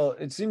 Well,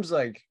 it seems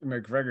like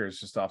McGregor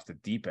is just off the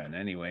deep end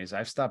anyways.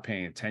 I've stopped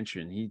paying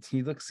attention. He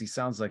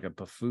sounds like a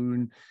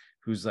buffoon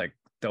who's like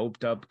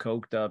doped up,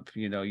 coked up,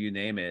 you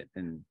name it,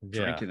 and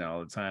drinking all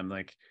the time.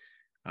 Like,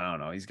 I don't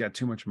know. He's got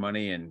too much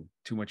money and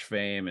too much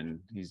fame and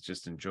he's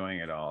just enjoying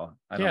it all.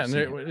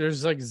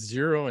 There's like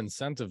zero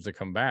incentive to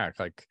come back.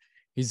 Like,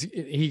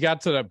 he got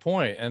to that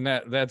point, and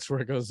that's where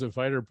it goes to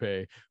fighter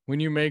pay.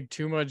 When you make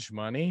too much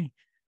money,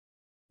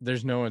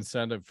 there's no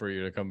incentive for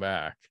you to come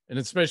back, and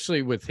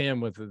especially with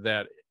him with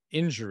that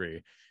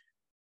injury,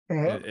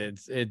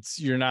 it's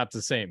you're not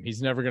the same.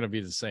 He's never going to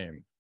be the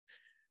same,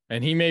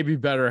 and he may be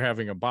better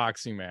having a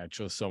boxing match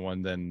with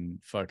someone than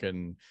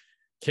fucking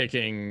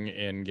kicking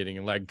and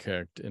getting leg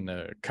kicked in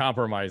a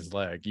compromised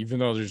leg, even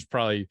though there's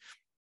probably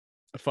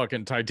a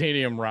fucking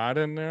titanium rod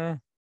in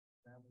there.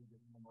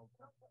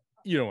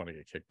 You don't want to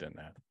get kicked in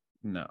that.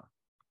 No.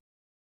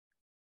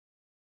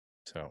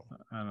 So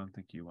I don't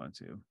think you want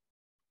to.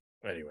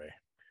 Anyway,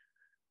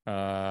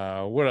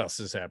 what else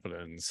is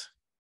happening?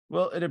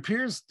 Well, it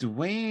appears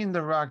Dwayne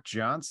 "The Rock"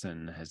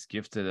 Johnson has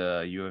gifted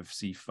a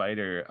UFC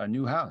fighter a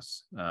new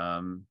house.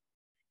 Thimba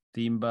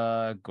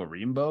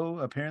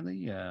Gorimbo,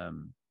 apparently.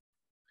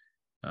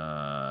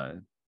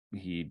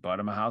 He bought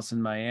him a house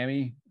in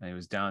Miami. He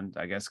was down,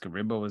 I guess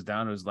Gorimbo was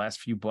down to his last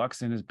few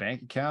bucks in his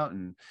bank account.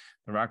 And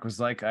The Rock was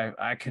like,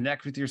 I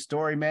connect with your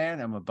story, man.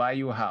 I'm going to buy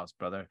you a house,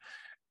 brother.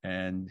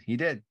 And he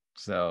did.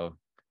 So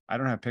I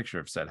don't have a picture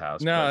of said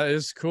house. No,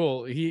 it's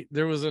cool.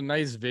 There was a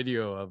nice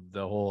video of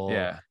the whole.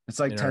 Yeah, it's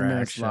like 10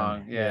 minutes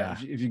long. Yeah.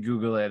 If you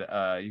Google it,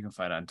 you can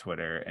find it on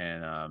Twitter.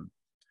 And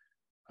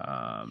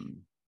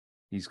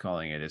he's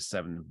calling it his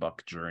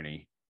 $7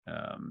 journey.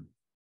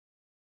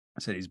 I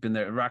said he's been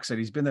there. Rock said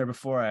he's been there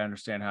before. I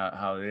understand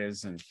how it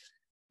is. And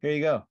here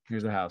you go.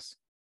 Here's the house.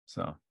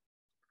 So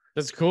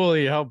that's cool.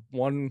 He helped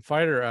one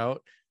fighter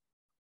out.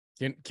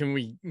 Can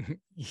we,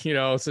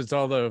 since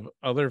all the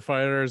other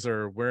fighters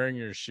are wearing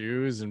your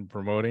shoes and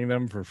promoting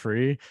them for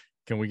free,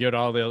 can we get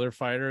all the other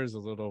fighters a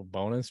little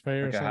bonus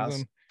pay or something?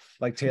 House?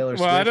 Like Taylor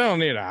Swift? Well, I don't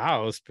need a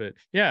house, but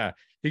yeah,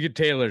 you could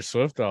Taylor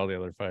Swift all the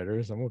other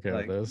fighters. I'm okay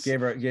with this.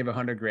 Gave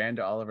 $100,000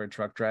 to all of her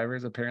truck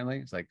drivers, apparently.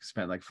 It's like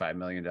spent like $5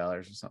 million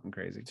or something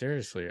crazy.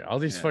 Seriously. All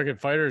these fucking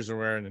fighters are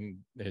wearing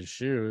his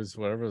shoes,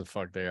 whatever the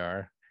fuck they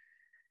are.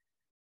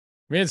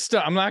 I mean,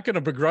 I'm not going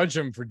to begrudge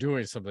him for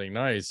doing something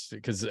nice,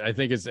 because I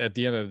think it's at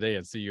the end of the day,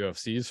 it's the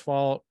UFC's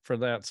fault for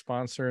that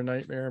sponsor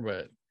nightmare.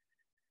 But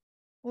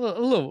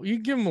you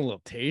give him a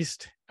little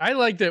taste. I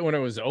liked it when it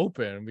was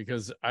open,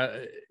 because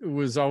it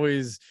was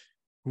always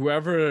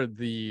whoever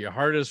the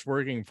hardest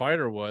working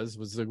fighter was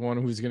the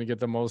one who's going to get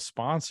the most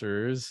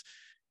sponsors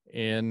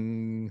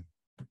and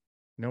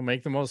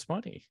make the most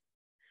money.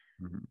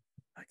 Mm-hmm.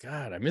 My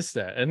God, I missed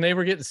that. And they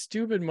were getting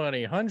stupid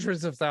money,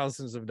 hundreds of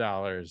thousands of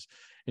dollars.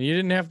 And you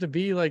didn't have to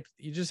be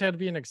you just had to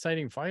be an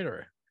exciting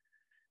fighter.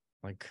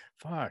 Like,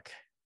 fuck.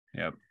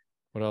 Yep.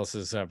 What else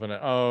is happening?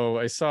 Oh,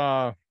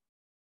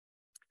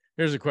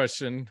 here's a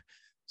question.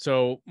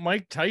 So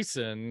Mike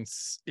Tyson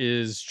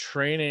is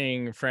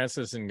training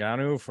Francis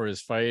Ngannou for his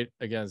fight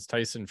against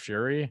Tyson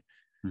Fury.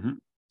 Mm-hmm.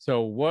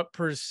 So what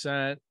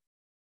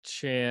 %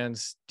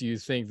 chance do you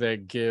think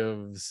that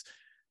gives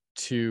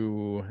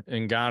to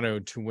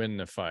Ngannou to win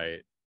the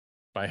fight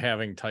by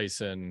having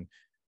Tyson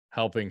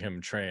helping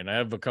him train? I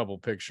have a couple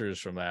pictures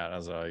from that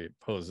as I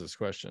pose this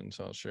question,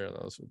 so I'll share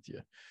those with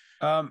you.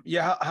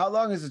 How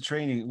long is the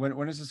training?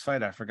 When is this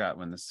fight? I forgot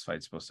when this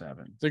fight's supposed to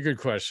happen. It's a good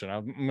question.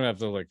 I'm gonna have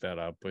to look that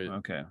up. But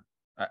okay,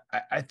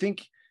 I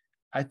think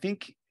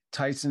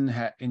Tyson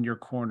in your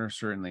corner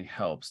certainly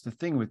helps. The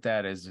thing with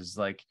that is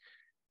like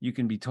you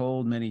can be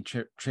told many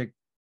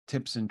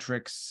tips and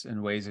tricks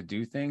and ways to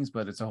do things,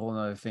 but it's a whole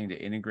other thing to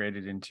integrate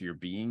it into your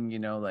being,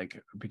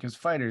 because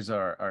fighters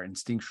are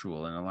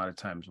instinctual, and a lot of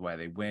times why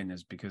they win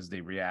is because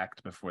they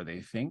react before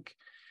they think.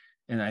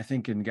 And I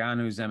think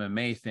Ngannou's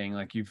MMA thing,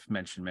 like you've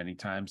mentioned many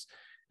times,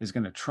 is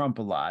going to trump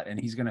a lot, and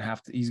he's going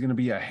to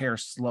be a hair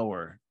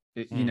slower,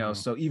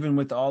 so even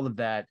with all of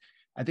that,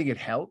 I think it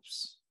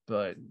helps,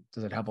 but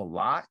does it help a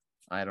lot?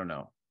 I don't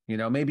know.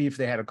 Maybe if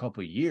they had a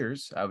couple of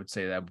years, I would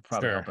say that would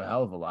probably help a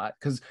hell of a lot,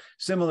 because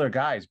similar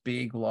guys,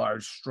 big,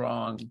 large,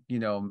 strong,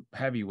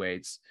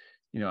 heavyweights,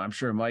 I'm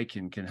sure Mike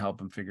can help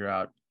him figure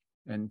out.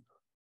 And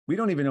we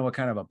don't even know what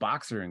kind of a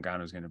boxer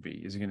Ngannou is going to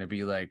be. Is he going to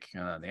be like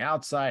on the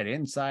outside,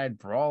 inside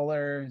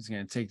brawler? Is he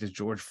going to take this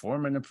George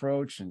Foreman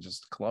approach and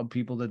just club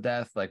people to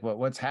death? Like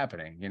what's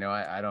happening?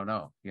 I don't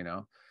know,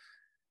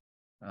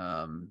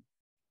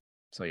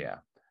 so yeah.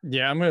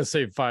 Yeah, I'm going to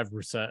say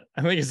 5%.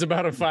 I think it's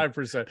about a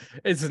 5%.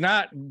 It's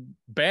not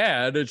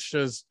bad. It's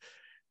just,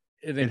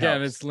 and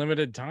again, it's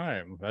limited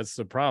time. That's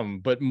the problem.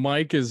 But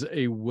Mike is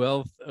a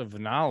wealth of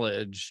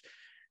knowledge,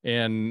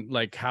 and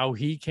like how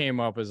he came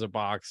up as a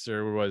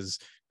boxer was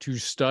to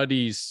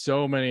study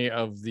so many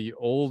of the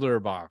older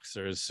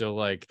boxers. So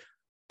like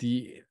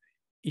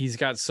he's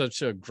got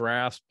such a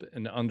grasp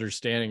and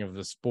understanding of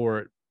the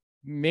sport,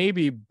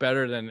 maybe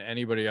better than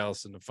anybody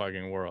else in the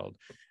fucking world.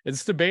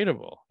 It's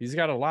debatable. He's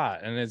got a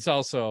lot. And it's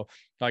also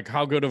like,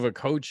 how good of a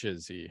coach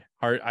is he?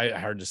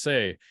 Hard to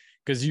say,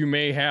 because you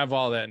may have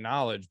all that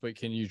knowledge, but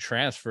can you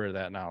transfer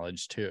that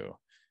knowledge too?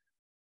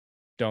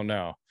 Don't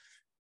know.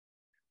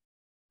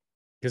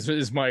 Because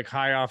is Mike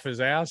high off his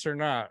ass or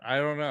not? I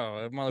don't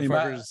know. That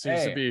motherfucker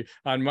seems to be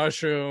on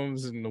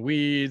mushrooms and the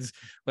weeds.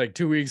 Like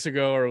 2 weeks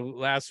ago or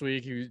last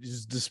week, he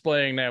was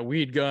displaying that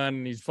weed gun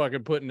and he's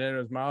fucking putting it in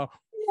his mouth.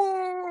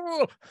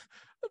 Whoa,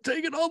 I'm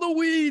taking all the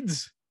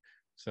weeds.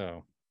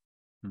 So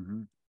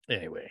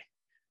anyway,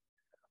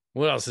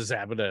 what else has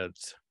happened?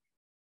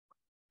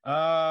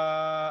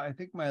 I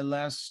think my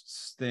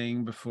last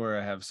thing before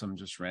I have some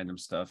just random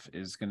stuff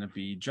is going to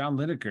be John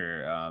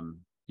Lineker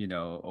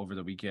over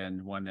the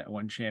weekend, won that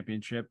one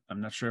championship.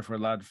 I'm not sure if we're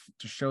allowed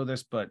to show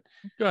this, but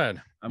Go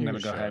ahead. I'm going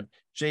to go ahead.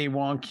 Jae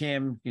Wong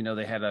Kim,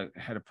 they had a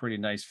pretty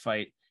nice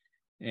fight,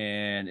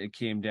 and it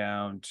came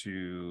down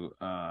to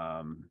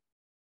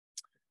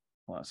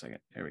hold on a second.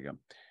 Here we go.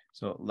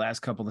 So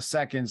last couple of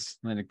seconds,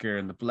 Lineker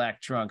in the black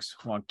trunks,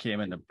 Wong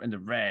Kim in the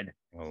red.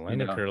 Well,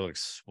 Lineker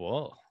looks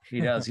swole. He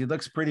does. He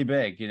looks pretty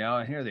big,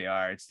 and here they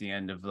are. It's the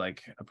end of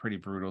like a pretty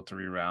brutal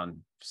 3-round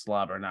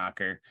slobber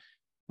knocker.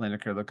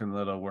 Lineker looking a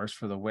little worse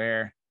for the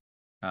wear,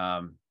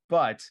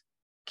 but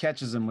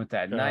catches him with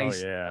that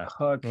nice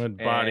hook,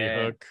 body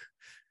hook,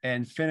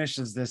 and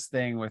finishes this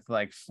thing with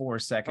like 4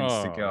 seconds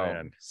to go.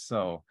 Man.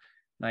 So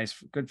nice,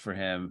 good for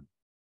him.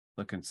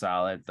 Looking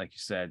solid, like you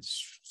said,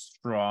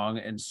 strong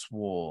and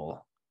swole.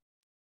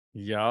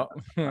 Yeah.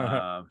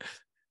 I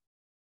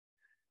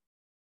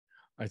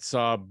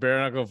saw Bare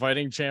Knuckle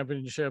Fighting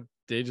Championship.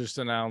 They just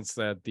announced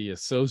that the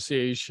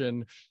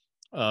Association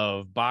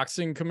of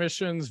Boxing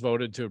Commissions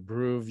voted to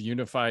approve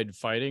unified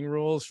fighting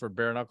rules for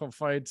bare knuckle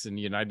fights in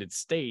the United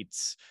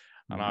States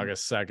on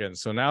August 2nd.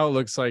 So now it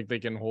looks like they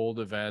can hold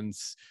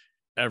events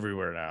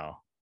everywhere now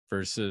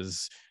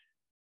versus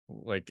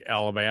like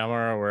Alabama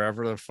or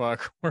wherever the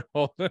fuck we're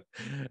holding.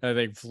 I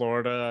think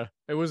Florida.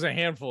 It was a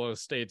handful of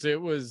states.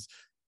 It was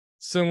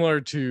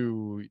similar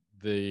to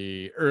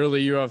the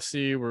early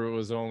UFC where it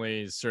was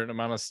only a certain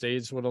amount of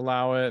states would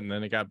allow it, and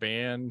then it got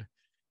banned.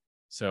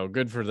 So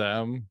good for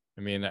them.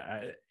 I mean,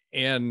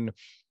 and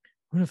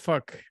who the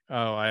fuck?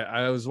 Oh,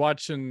 I was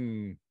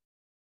watching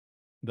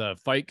the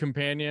Fight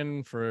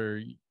Companion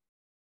for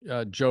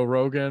Joe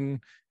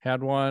Rogan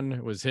had one.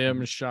 It was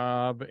him,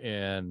 Shab,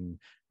 and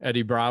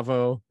Eddie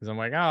Bravo. Because I'm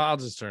like, I'll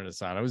just turn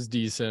this on. It was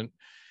decent.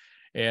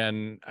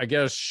 And I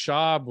guess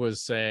Shab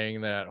was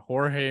saying that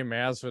Jorge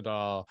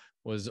Masvidal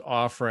was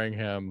offering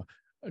him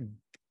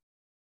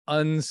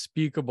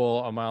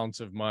unspeakable amounts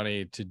of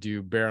money to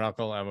do bare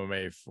knuckle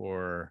MMA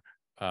for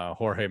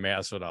Jorge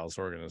Masvidal's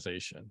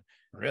organization.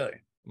 Really?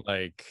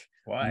 Like,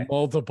 why?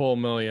 Multiple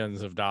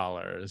millions of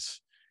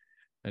dollars.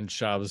 And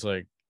Shab's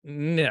like,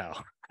 no.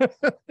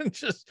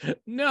 Just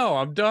no,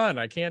 I'm done.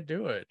 I can't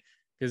do it.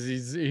 Because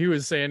he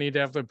was saying he'd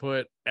have to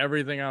put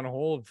everything on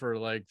hold for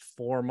like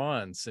 4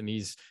 months, and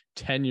he's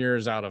 10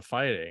 years out of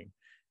fighting.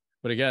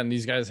 But again,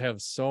 these guys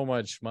have so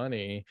much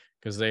money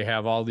because they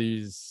have all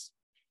these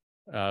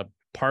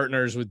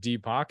partners with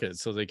deep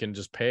pockets, so they can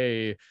just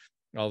pay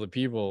all the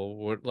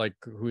people. Like,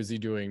 who is he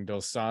doing?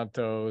 Dos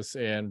Santos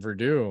and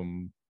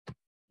Verdum,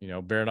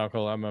 bare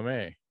knuckle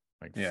MMA.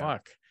 Like,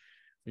 fuck.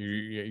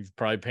 You're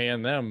probably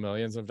paying them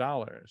millions of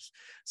dollars.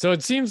 So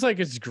it seems like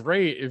it's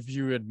great if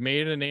you had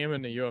made a name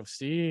in the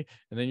UFC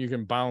and then you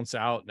can bounce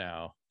out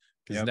now.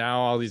 Because now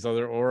all these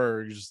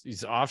other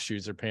these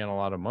offshoots are paying a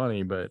lot of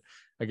money. But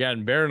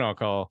again, bare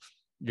knuckle,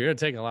 you're going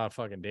to take a lot of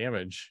fucking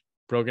damage,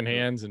 broken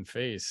hands and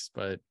face.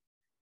 But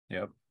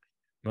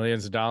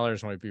millions of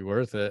dollars might be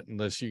worth it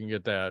unless you can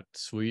get that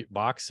sweet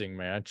boxing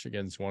match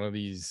against one of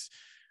these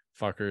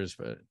fuckers.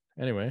 But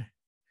anyway,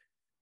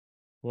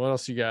 what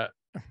else you got?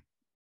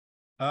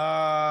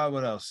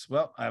 What else?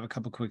 Well, I have a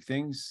couple quick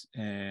things.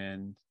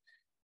 And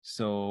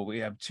so we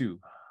have 2.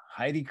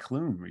 Heidi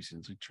Klum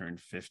recently turned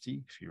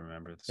 50, if you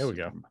remember. There we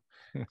go.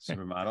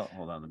 Supermodel.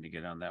 Hold on, let me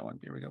get on that one.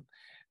 Here we go.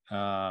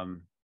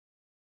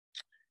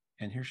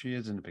 And here she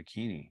is in a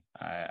bikini.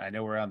 I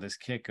know we're on this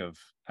kick of,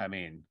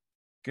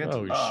 good.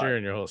 Oh, you're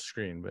sharing your whole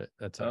screen, but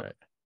that's all right.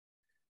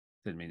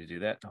 Didn't mean to do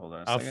that. Hold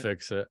on a second. I'll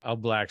fix it. I'll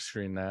black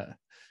screen that.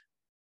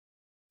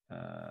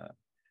 I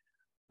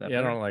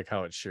don't like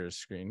how it shares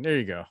screen. There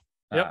you go.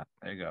 Yep.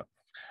 There you go.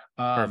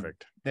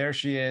 Perfect. There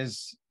she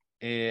is,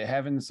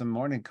 having some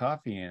morning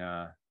coffee in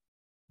a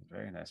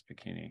very nice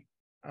bikini.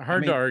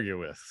 Hard to argue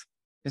with.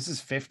 This is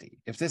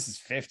 50. If this is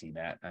 50,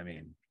 Matt, that's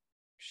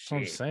what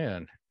I'm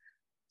saying.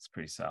 It's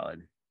pretty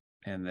solid.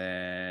 And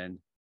then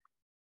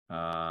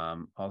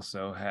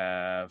also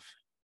have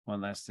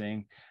one last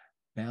thing.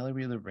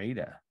 Valerie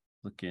Lareda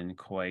looking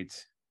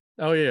quite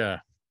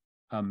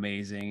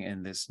amazing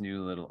in this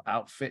new little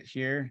outfit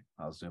here.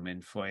 I'll zoom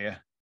in for you.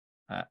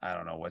 I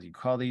don't know what you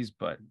call these,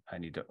 but I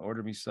need to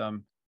order me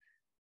some.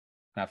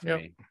 Not for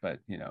me, but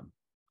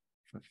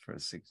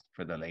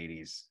for the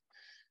ladies.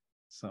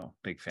 So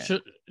big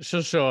fan.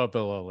 She'll show up a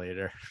little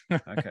later.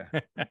 Okay.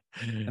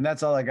 And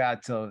that's all I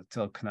got till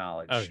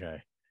knowledge.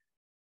 Okay.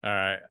 All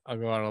right. I'll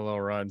go on a little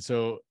run.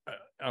 So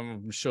I'm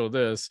gonna show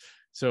this.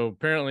 So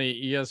apparently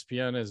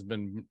ESPN has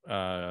been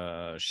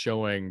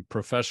showing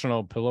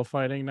professional pillow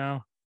fighting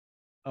now.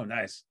 Oh,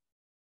 nice.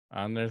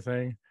 On their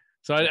thing.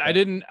 So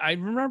I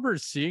remember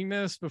seeing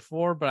this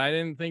before, but I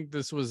didn't think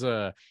this was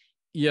a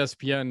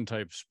ESPN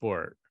type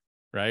sport,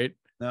 right?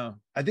 No,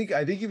 I think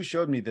you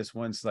showed me this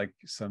once, like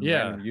some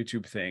random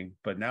YouTube thing,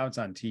 but now it's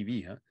on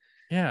TV, huh?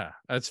 Yeah,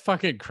 that's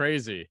fucking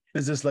crazy.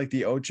 Is this like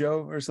the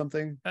Ocho or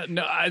something?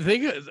 No, I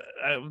think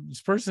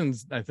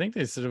I think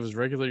they said it was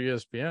regular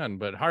ESPN,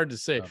 but hard to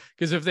say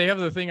because if they have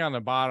the thing on the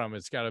bottom,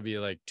 it's got to be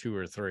like 2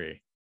 or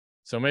 3.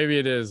 So maybe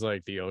it is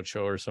like the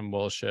Ocho or some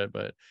bullshit,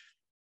 but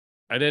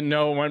I didn't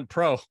know it went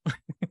pro.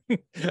 I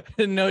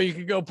didn't know you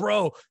could go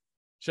pro.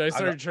 Should I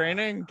start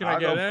training? Can I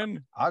get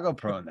in? I'll go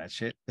pro in that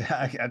shit.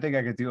 I think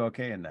I could do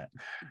okay in that.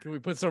 Can we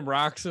put some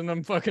rocks in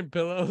them fucking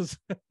pillows?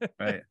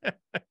 Right.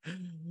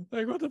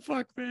 Like, what the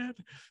fuck, man?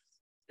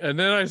 And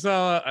then I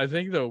saw, I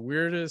think, the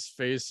weirdest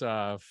face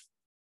off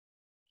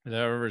that I've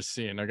ever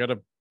seen. I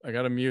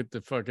gotta mute the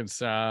fucking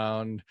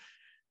sound.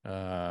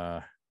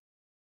 Okay.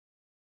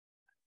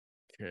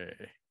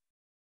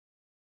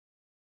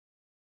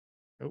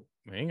 Oh,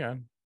 hang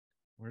on.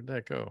 Where'd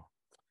that go?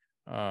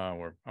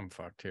 I'm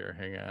fucked here.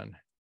 Hang on.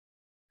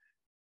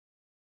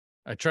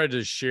 I tried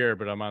to share,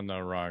 but I'm on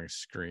the wrong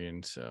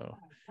screen. So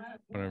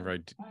whenever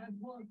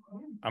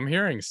I'm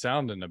hearing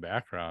sound in the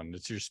background.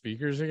 It's your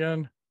speakers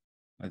again?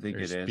 I think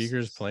it is.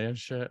 Speakers playing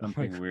shit.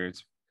 Something weird.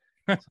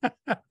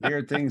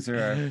 Weird things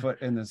are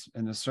afoot in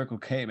the Circle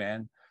K,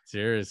 man.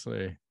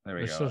 Seriously. There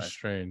we go. So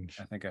strange.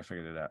 I think I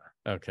figured it out.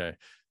 Okay.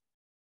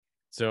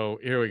 So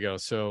here we go.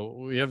 So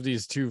we have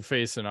these two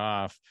facing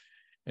off.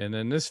 And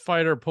then this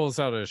fighter pulls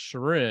out a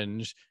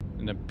syringe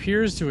and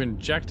appears to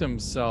inject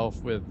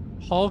himself with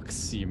Hulk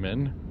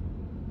semen,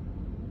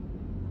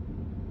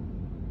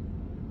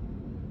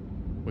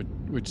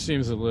 which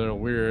seems a little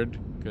weird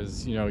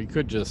because, you know, he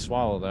could just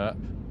swallow that.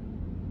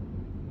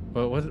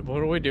 But what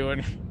are we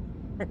doing?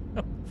 What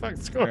the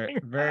fuck's going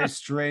on? Very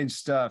strange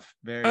stuff.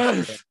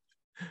 Very strange.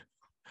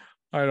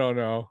 I don't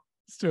know.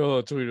 Still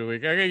a tweet a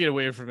week. I gotta get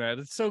away from that.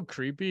 It's so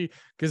creepy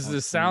because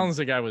the sounds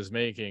the guy was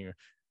making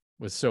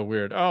was so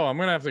weird. Oh, I'm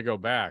gonna have to go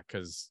back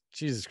because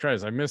Jesus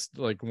Christ, I missed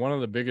like one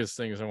of the biggest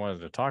things I wanted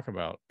to talk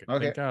about.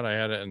 Okay. Thank God I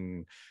had it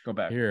in go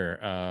back here.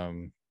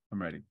 I'm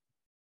ready.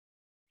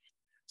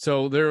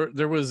 So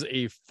there was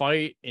a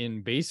fight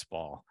in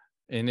baseball,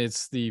 and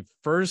it's the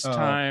first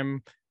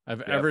time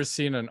I've ever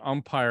seen an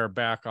umpire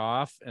back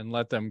off and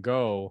let them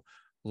go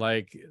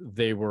like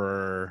they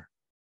were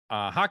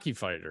hockey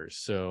fighters.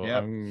 So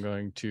I'm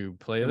going to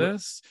play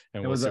this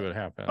and we'll see what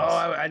happens.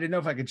 Oh, I didn't know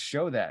if I could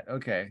show that.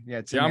 Okay.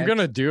 Yeah. I'm going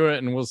to do it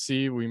and we'll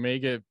see. We may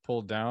get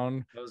pulled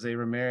down. Jose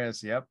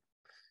Ramirez. Yep.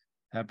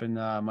 Happened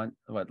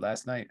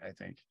last night, I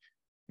think.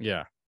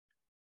 Yeah.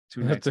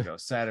 2 nights ago,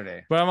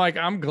 Saturday. But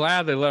I'm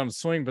glad they let him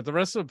swing, but the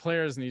rest of the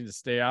players need to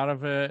stay out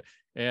of it.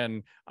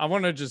 And I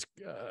want to just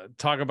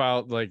talk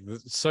about like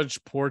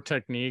such poor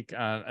technique.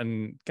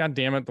 And God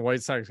damn it, the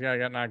White Sox guy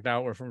got knocked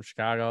out. We're from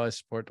Chicago. I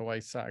support the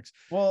White Sox.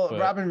 Well,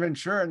 Robin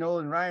Ventura,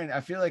 Nolan Ryan, I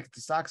feel like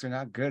the Sox are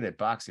not good at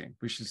boxing.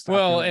 We should stop.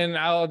 Well, and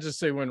I'll just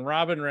say when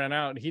Robin ran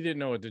out, he didn't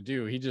know what to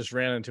do. He just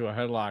ran into a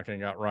headlock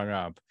and got rung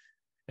up.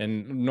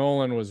 And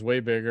Nolan was way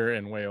bigger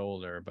and way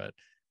older, but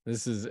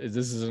this is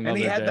another. And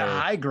he had day. the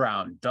high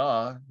ground.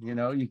 Duh. You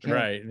know, you can't.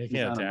 Right. You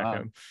can't attack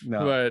him.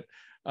 No. But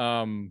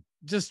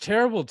just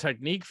terrible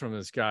technique from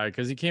this guy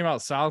because he came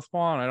out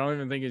southpaw, and I don't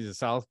even think he's a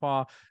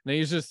southpaw. And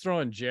he's just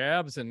throwing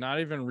jabs and not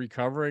even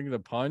recovering the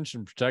punch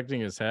and protecting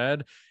his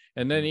head.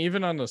 And then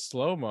even on the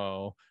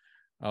slow-mo,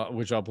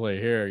 which I'll play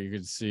here, you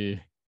can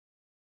see.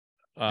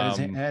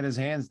 Had his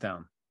hands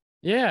down.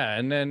 Yeah,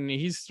 and then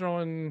he's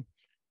throwing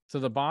to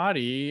the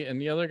body,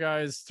 and the other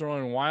guy's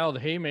throwing wild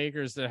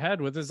haymakers to the head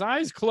with his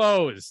eyes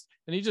closed.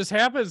 And he just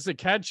happens to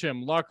catch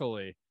him,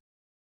 luckily.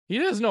 He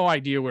has no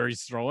idea where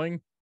he's throwing.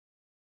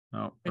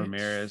 No,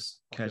 Ramirez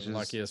catches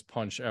luckiest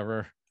punch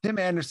ever. Tim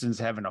Anderson's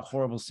having a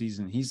horrible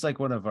season. He's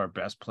like one of our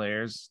best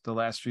players the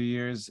last few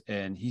years,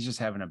 and he's just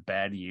having a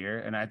bad year.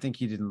 And I think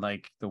he didn't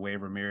like the way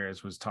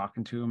Ramirez was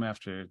talking to him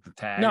after the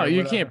tag. No,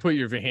 you can't put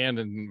your hand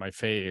in my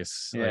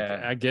face. Yeah.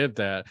 Like, I get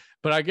that.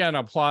 But again,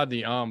 applaud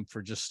the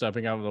for just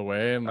stepping out of the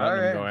way and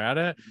letting him go at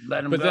it.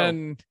 Let him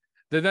go.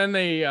 Then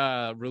they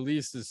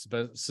released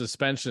the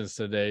suspensions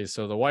today.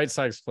 So the White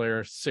Sox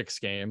player, 6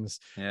 games.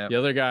 Yep. The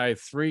other guy,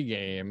 3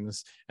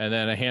 games. And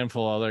then a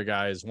handful of other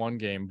guys, 1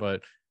 game.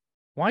 But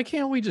why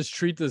can't we just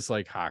treat this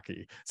like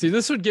hockey? See,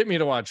 this would get me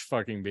to watch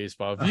fucking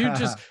baseball.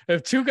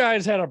 If 2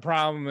 guys had a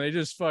problem, they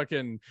just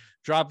fucking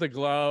drop the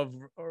glove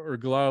or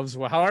gloves,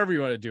 however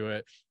you want to do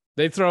it.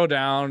 They throw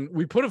down.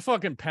 We put a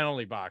fucking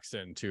penalty box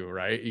in too,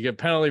 right? You get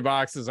penalty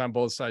boxes on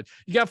both sides.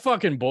 You got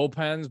fucking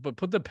bullpens, but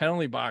put the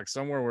penalty box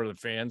somewhere where the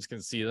fans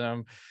can see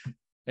them.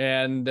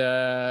 And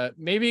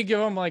maybe give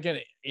them like an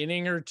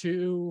inning or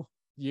 2.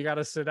 You got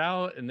to sit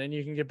out and then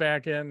you can get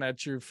back in.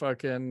 That's your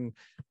fucking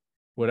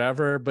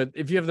whatever. But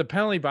if you have the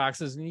penalty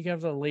boxes and you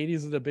have the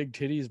ladies with the big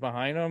titties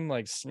behind them,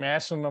 like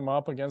smashing them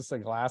up against the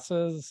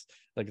glass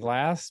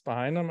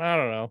behind them, I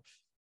don't know.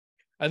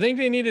 I think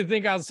they need to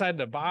think outside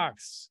the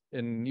box.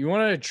 And you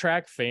want to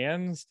attract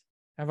fans,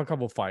 have a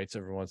couple fights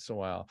every once in a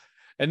while.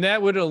 And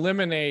that would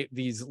eliminate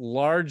these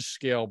large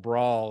scale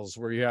brawls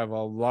where you have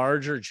a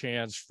larger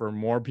chance for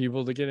more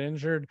people to get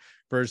injured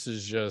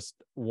versus just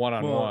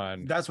one-on-one.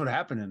 Well, that's what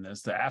happened in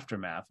this. The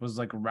aftermath was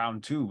like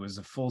round 2 was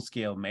a full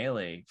scale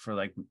melee for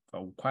like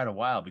quite a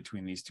while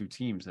between these 2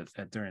 teams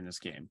during this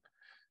game.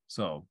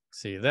 So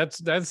see, that's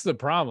the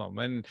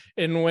problem.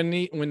 And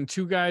when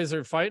 2 guys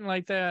are fighting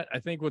like that, I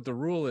think what the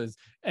rule is,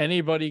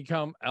 anybody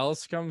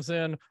else comes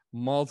in,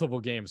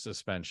 multiple game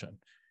suspension.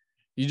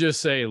 You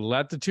just say,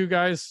 let the 2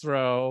 guys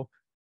throw,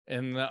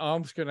 and the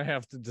ump's gonna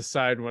have to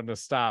decide when to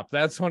stop.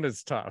 That's when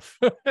it's tough.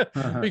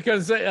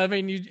 Because I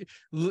mean,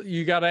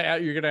 you're gonna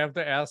have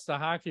to ask the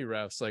hockey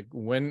refs, like,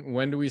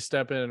 when do we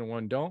step in and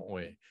when don't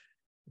we?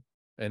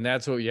 And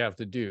that's what you have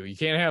to do. You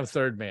can't have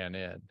third man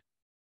in.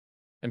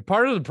 And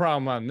part of the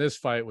problem on this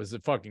fight was the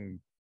fucking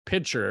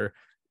pitcher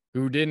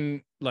who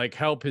didn't like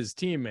help his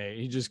teammate.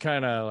 He just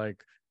kind of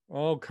like,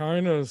 oh,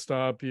 kind of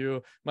stop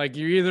you. Like,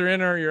 you're either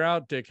in or you're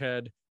out,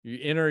 dickhead. You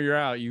in or you're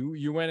out.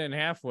 You went in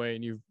halfway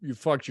and you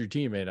fucked your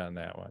teammate on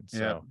that one.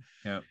 So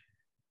yeah.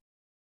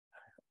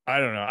 I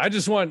don't know. I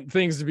just want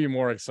things to be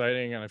more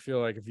exciting. And I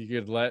feel like if you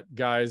could let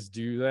guys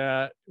do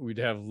that, we'd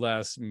have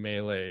less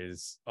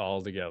melees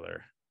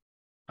altogether.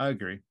 I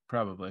agree.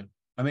 Probably.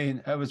 I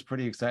mean, it was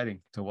pretty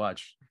exciting to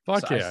watch.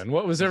 Fuck so yeah. And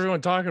what was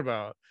everyone talking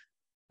about?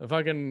 The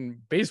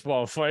fucking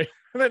baseball fight.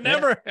 That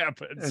never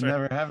happens. It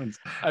never happens.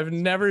 I've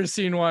never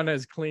seen one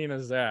as clean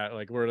as that,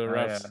 like where the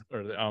refs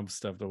or the umps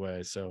stepped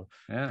away. So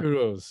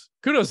kudos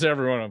to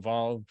everyone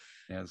involved.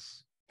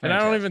 Yes. Fantastic. And I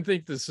don't even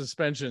think the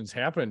suspensions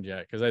happened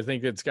yet, because I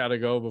think it's got to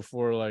go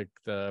before like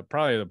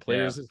probably the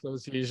Players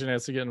Association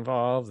has to get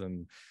involved,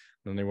 and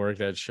then they work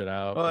that shit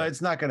out. Well,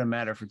 it's not going to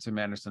matter for Tim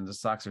Anderson. The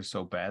Sox are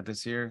so bad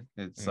this year.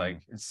 It's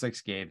like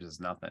 6 games is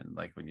nothing.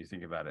 Like when you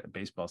think about it, a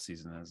baseball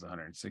season has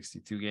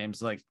 162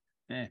 games. Like,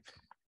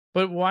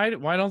 But why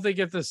don't they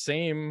get the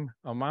same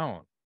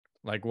amount?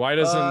 Like, why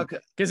doesn't?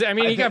 Because I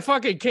mean, he got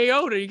fucking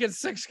KO'd. He gets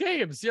 6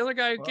 games. The other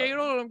guy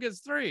KO'd him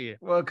gets 3.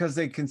 Well, because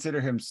they consider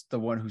him the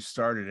one who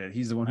started it.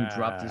 He's the one who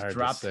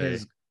dropped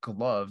his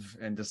glove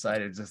and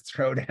decided to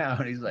throw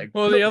down. He's like,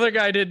 well, the other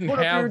guy didn't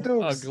have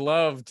a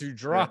glove to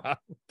drop.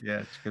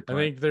 Yeah, it's a good point.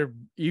 I think they're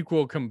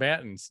equal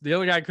combatants. The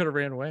other guy could have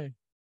ran away.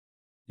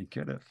 He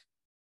could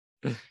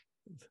have.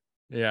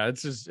 Yeah,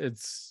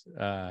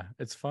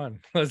 it's fun.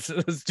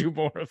 Let's do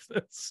more of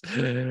this.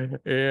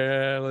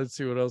 Yeah, let's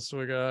see what else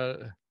we got.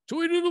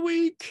 Tweet of the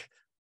week.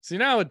 See,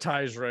 now it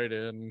ties right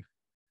in.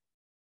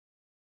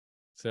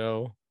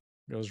 So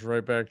goes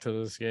right back to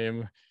this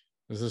game.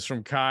 This is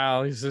from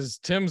Kyle. He says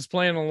Tim's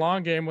playing a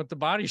long game with the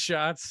body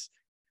shots.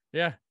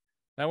 Yeah,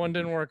 that one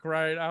didn't work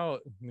right out.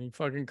 He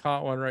fucking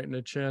caught one right in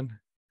the chin.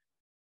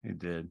 He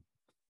did.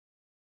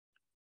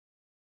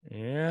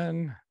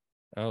 And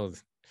oh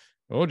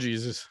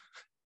Jesus.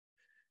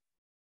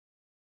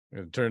 I'm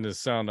gonna turn this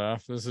sound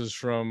off. This is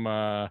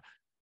from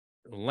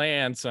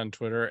Lance on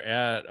Twitter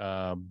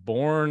at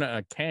Born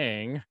a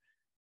Kang.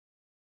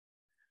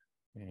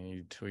 And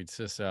he tweets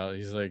this out.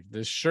 He's like,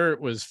 this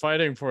shirt was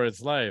fighting for its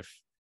life.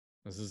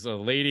 This is a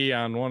lady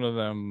on one of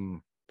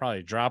them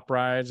probably drop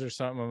rides or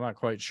something. I'm not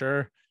quite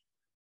sure.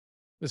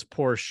 This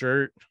poor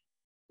shirt.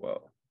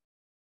 Whoa.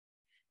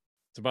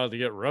 It's about to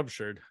get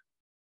ruptured.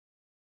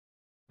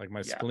 Like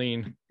my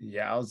spleen.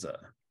 Yowza.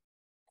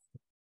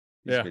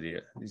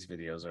 These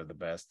videos are the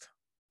best.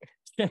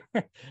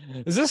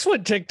 Is this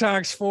what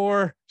TikTok's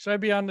for? Should I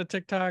be on the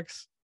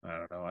TikToks? I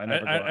don't know.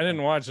 I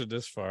didn't watch it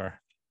this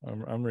far.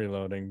 I'm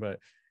reloading, but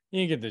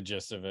you get the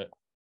gist of it.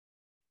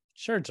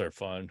 Shirts are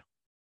fun.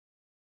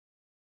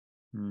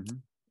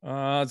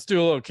 Let's do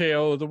a little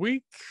KO of the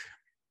week.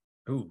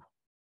 Ooh.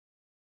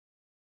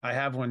 I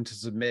have one to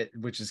submit,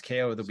 which is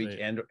KO of the week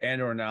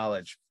and or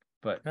knowledge.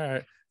 But all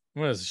right,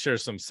 I'm gonna share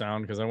some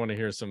sound because I want to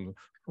hear some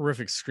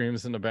horrific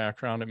screams in the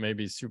background. It may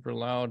be super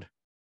loud.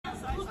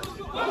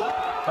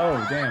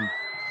 Oh damn.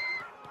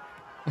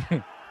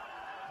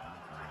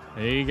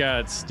 He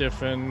got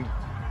stiffened.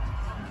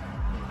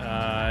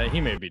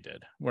 He may be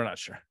dead. We're not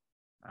sure.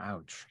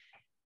 Ouch.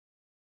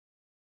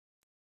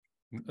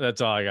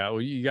 That's all I got.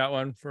 Well, you got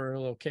one for a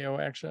little KO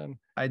action?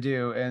 I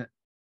do, and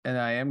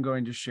I am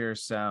going to share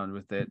sound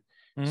with it.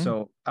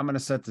 So I'm going to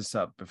set this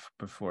up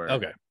before.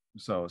 Okay.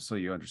 So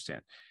you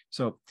understand.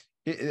 So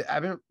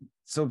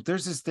so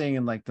there's this thing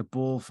in like the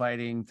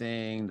bullfighting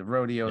thing, the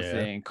rodeo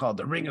thing called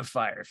the Ring of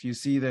Fire. If you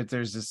see that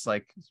there's this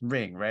like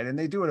ring, right? And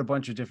they do it a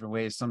bunch of different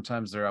ways.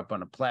 Sometimes they're up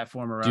on a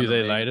platform around. Do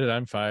they light it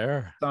on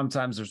fire?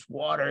 Sometimes there's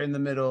water in the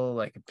middle,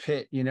 like a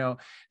pit, The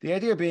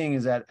idea being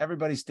is that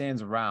everybody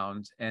stands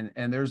around and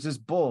there's this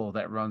bull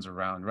that runs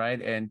around,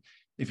 right? And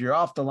if you're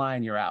off the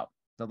line, you're out.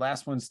 The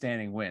last one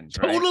standing wins,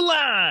 right? Total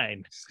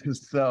line.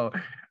 So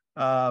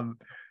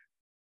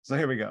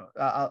here we go.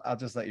 I'll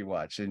just let you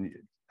watch, and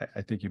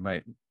I think you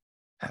might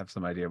have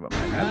some idea what might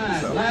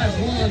happen. So. Last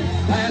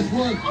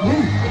one.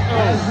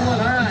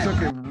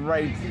 Took it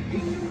right.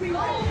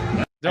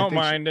 Don't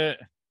mind it.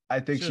 I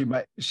think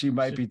she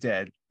might be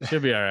dead.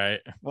 Should be all right.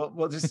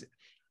 Well, just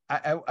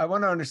I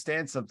want to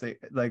understand something.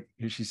 Like,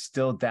 she's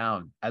still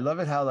down. I love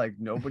it how like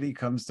nobody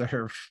comes to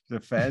her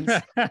defense.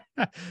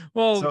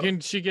 Well, can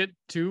she get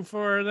 2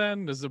 for her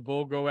then? Does the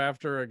bull go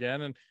after her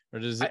again? Or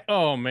does it?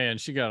 Oh man,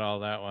 she got all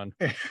that one.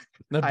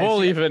 The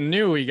bull even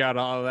knew he got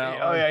all that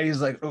one. Oh yeah,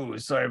 he's like, oh,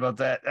 sorry about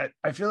that.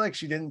 I feel like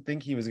she didn't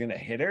think he was gonna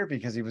hit her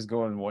because he was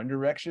going one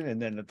direction,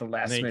 and then at the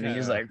last minute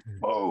he's like,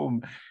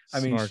 boom.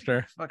 I mean,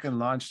 she fucking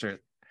launched her.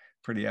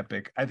 pretty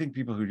epic. I think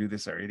people who do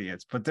this are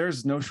idiots, but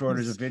there's no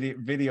shortage of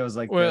videos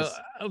like well,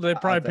 this. they're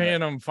probably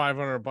paying them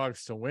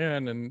 $500 to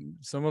win, and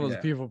some of those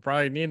people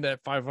probably need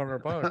that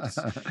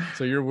 $500.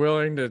 So you're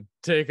willing to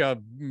take a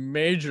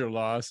major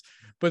loss.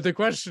 But the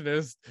question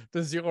is,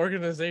 does the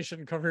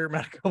organization cover your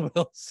medical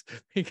bills?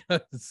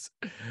 Because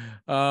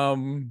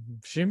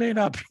she may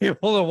not be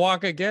able to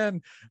walk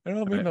again. I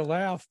don't mean to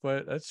laugh,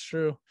 but that's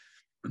true.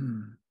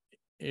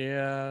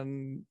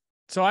 And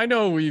so I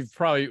know we've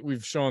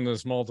shown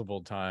this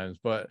multiple times,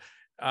 but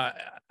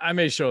I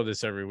may show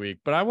this every week.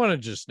 But I want to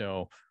just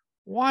know,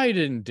 why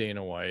didn't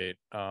Dana White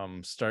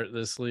start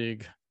this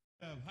league?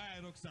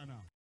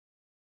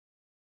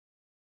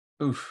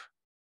 Oof,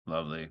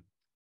 lovely.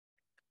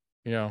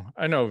 You know,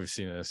 I know we've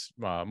seen this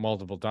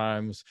multiple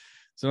times.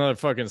 It's another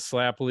fucking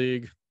slap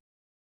league.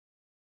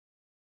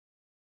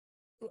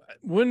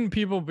 Wouldn't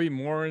people be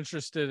more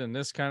interested in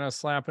this kind of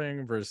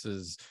slapping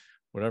versus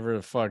whatever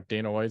the fuck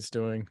Dana White's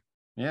doing?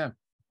 Yeah,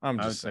 I'm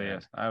just saying.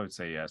 Yes. I would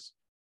say yes.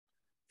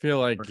 Feel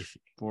like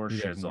for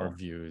sure. More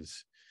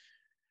views.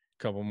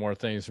 A couple more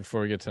things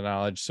before we get to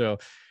knowledge. So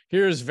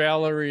here's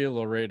Valerie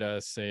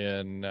Loretta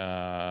saying,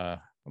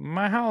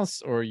 "My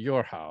house or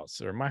your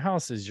house, or my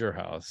house is your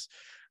house."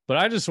 But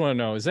I just want to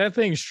know, is that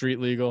thing street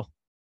legal?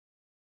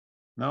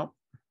 Nope.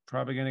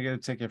 Probably gonna get a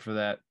ticket for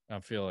that. I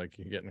feel like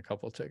you're getting a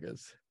couple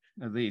tickets.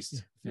 At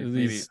least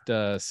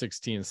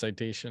 16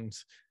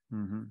 citations.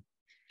 Mm-hmm.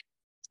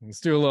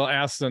 Let's do a little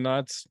Ask the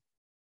Nuts.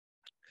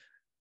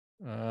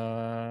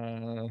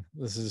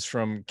 This is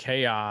from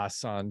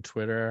Chaos on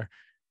Twitter.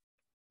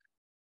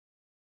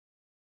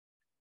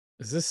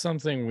 Is this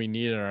something we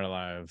need in our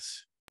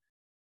lives?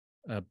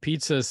 A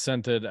pizza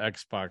scented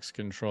Xbox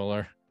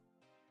controller.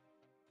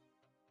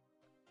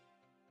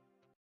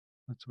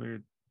 That's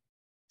weird.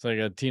 It's like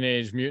a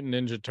Teenage Mutant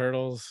Ninja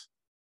Turtles.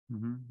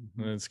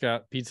 Mm-hmm. And it's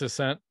got pizza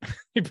scent.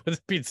 He puts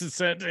pizza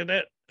scent in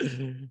it.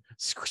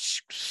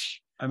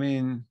 I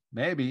mean,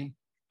 maybe.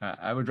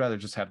 I would rather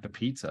just have the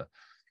pizza.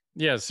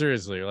 Yeah,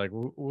 seriously. Like,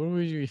 what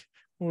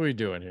are we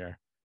doing here?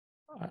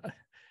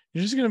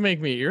 You're just gonna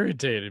make me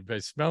irritated by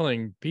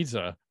smelling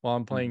pizza while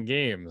I'm playing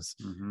games.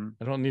 Mm-hmm.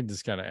 I don't need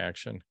this kind of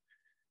action.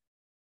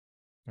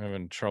 I'm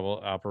having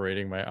trouble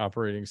operating my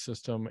operating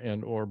system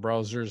and or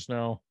browsers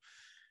now.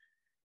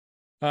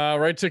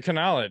 Right to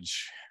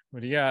knowledge.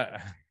 What do you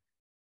got?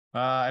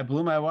 I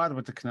blew my wad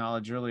with the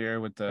knowledge earlier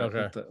with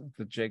the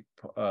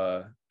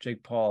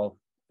Jake Paul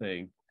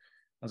thing.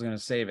 I was gonna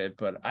save it,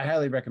 but I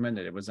highly recommend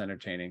it. It was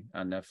entertaining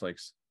on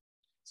Netflix.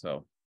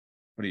 So,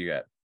 what do you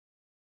got?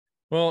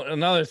 Well,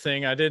 another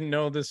thing, I didn't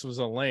know this was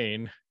a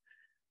lane.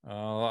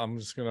 I'm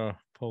just gonna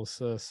post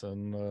this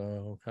and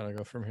we'll kind of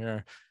go from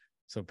here.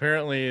 So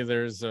apparently,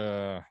 there's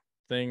a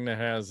thing that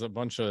has a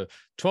bunch of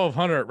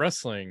 1200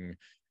 wrestling,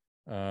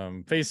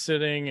 face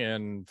sitting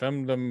and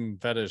femdom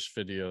fetish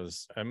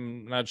videos.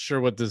 I'm not sure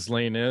what this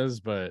lane is,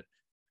 but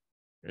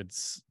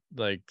it's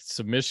like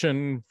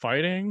submission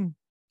fighting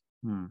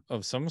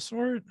of some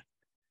sort.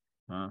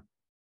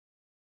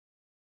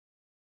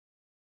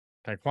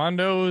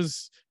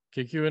 Taekwondo's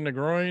kick you in the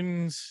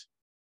groins.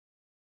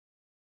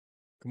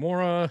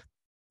 Kimura,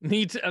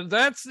 knee to,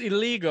 that's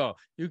illegal.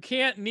 You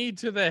can't knee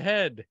to the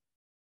head.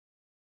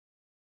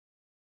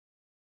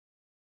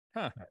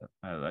 Huh.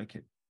 I like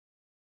it.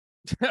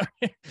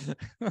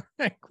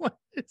 Like, what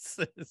is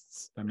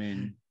this? I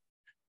mean,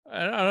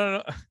 I don't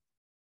know.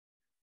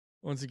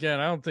 Once again,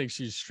 I don't think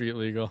she's street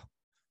legal.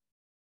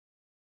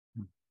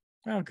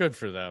 Oh, good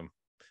for them.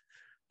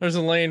 There's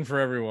a lane for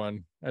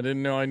everyone. I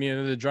didn't know I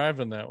needed to drive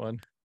on that one.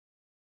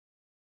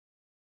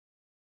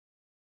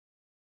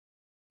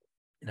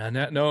 And on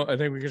that note, I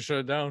think we can shut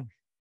it down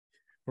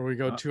before we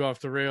go too off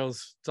the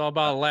rails. It's all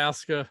about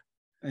Alaska.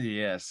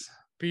 Yes.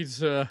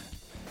 Pizza.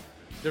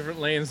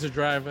 Different lanes to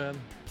drive in.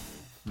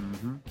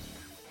 Mm-hmm.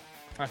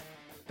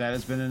 That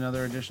has been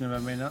another edition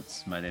of MMA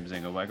Nuts. My name is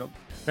Ingo Weigel.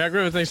 Matt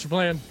Griffith, thanks for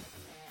playing.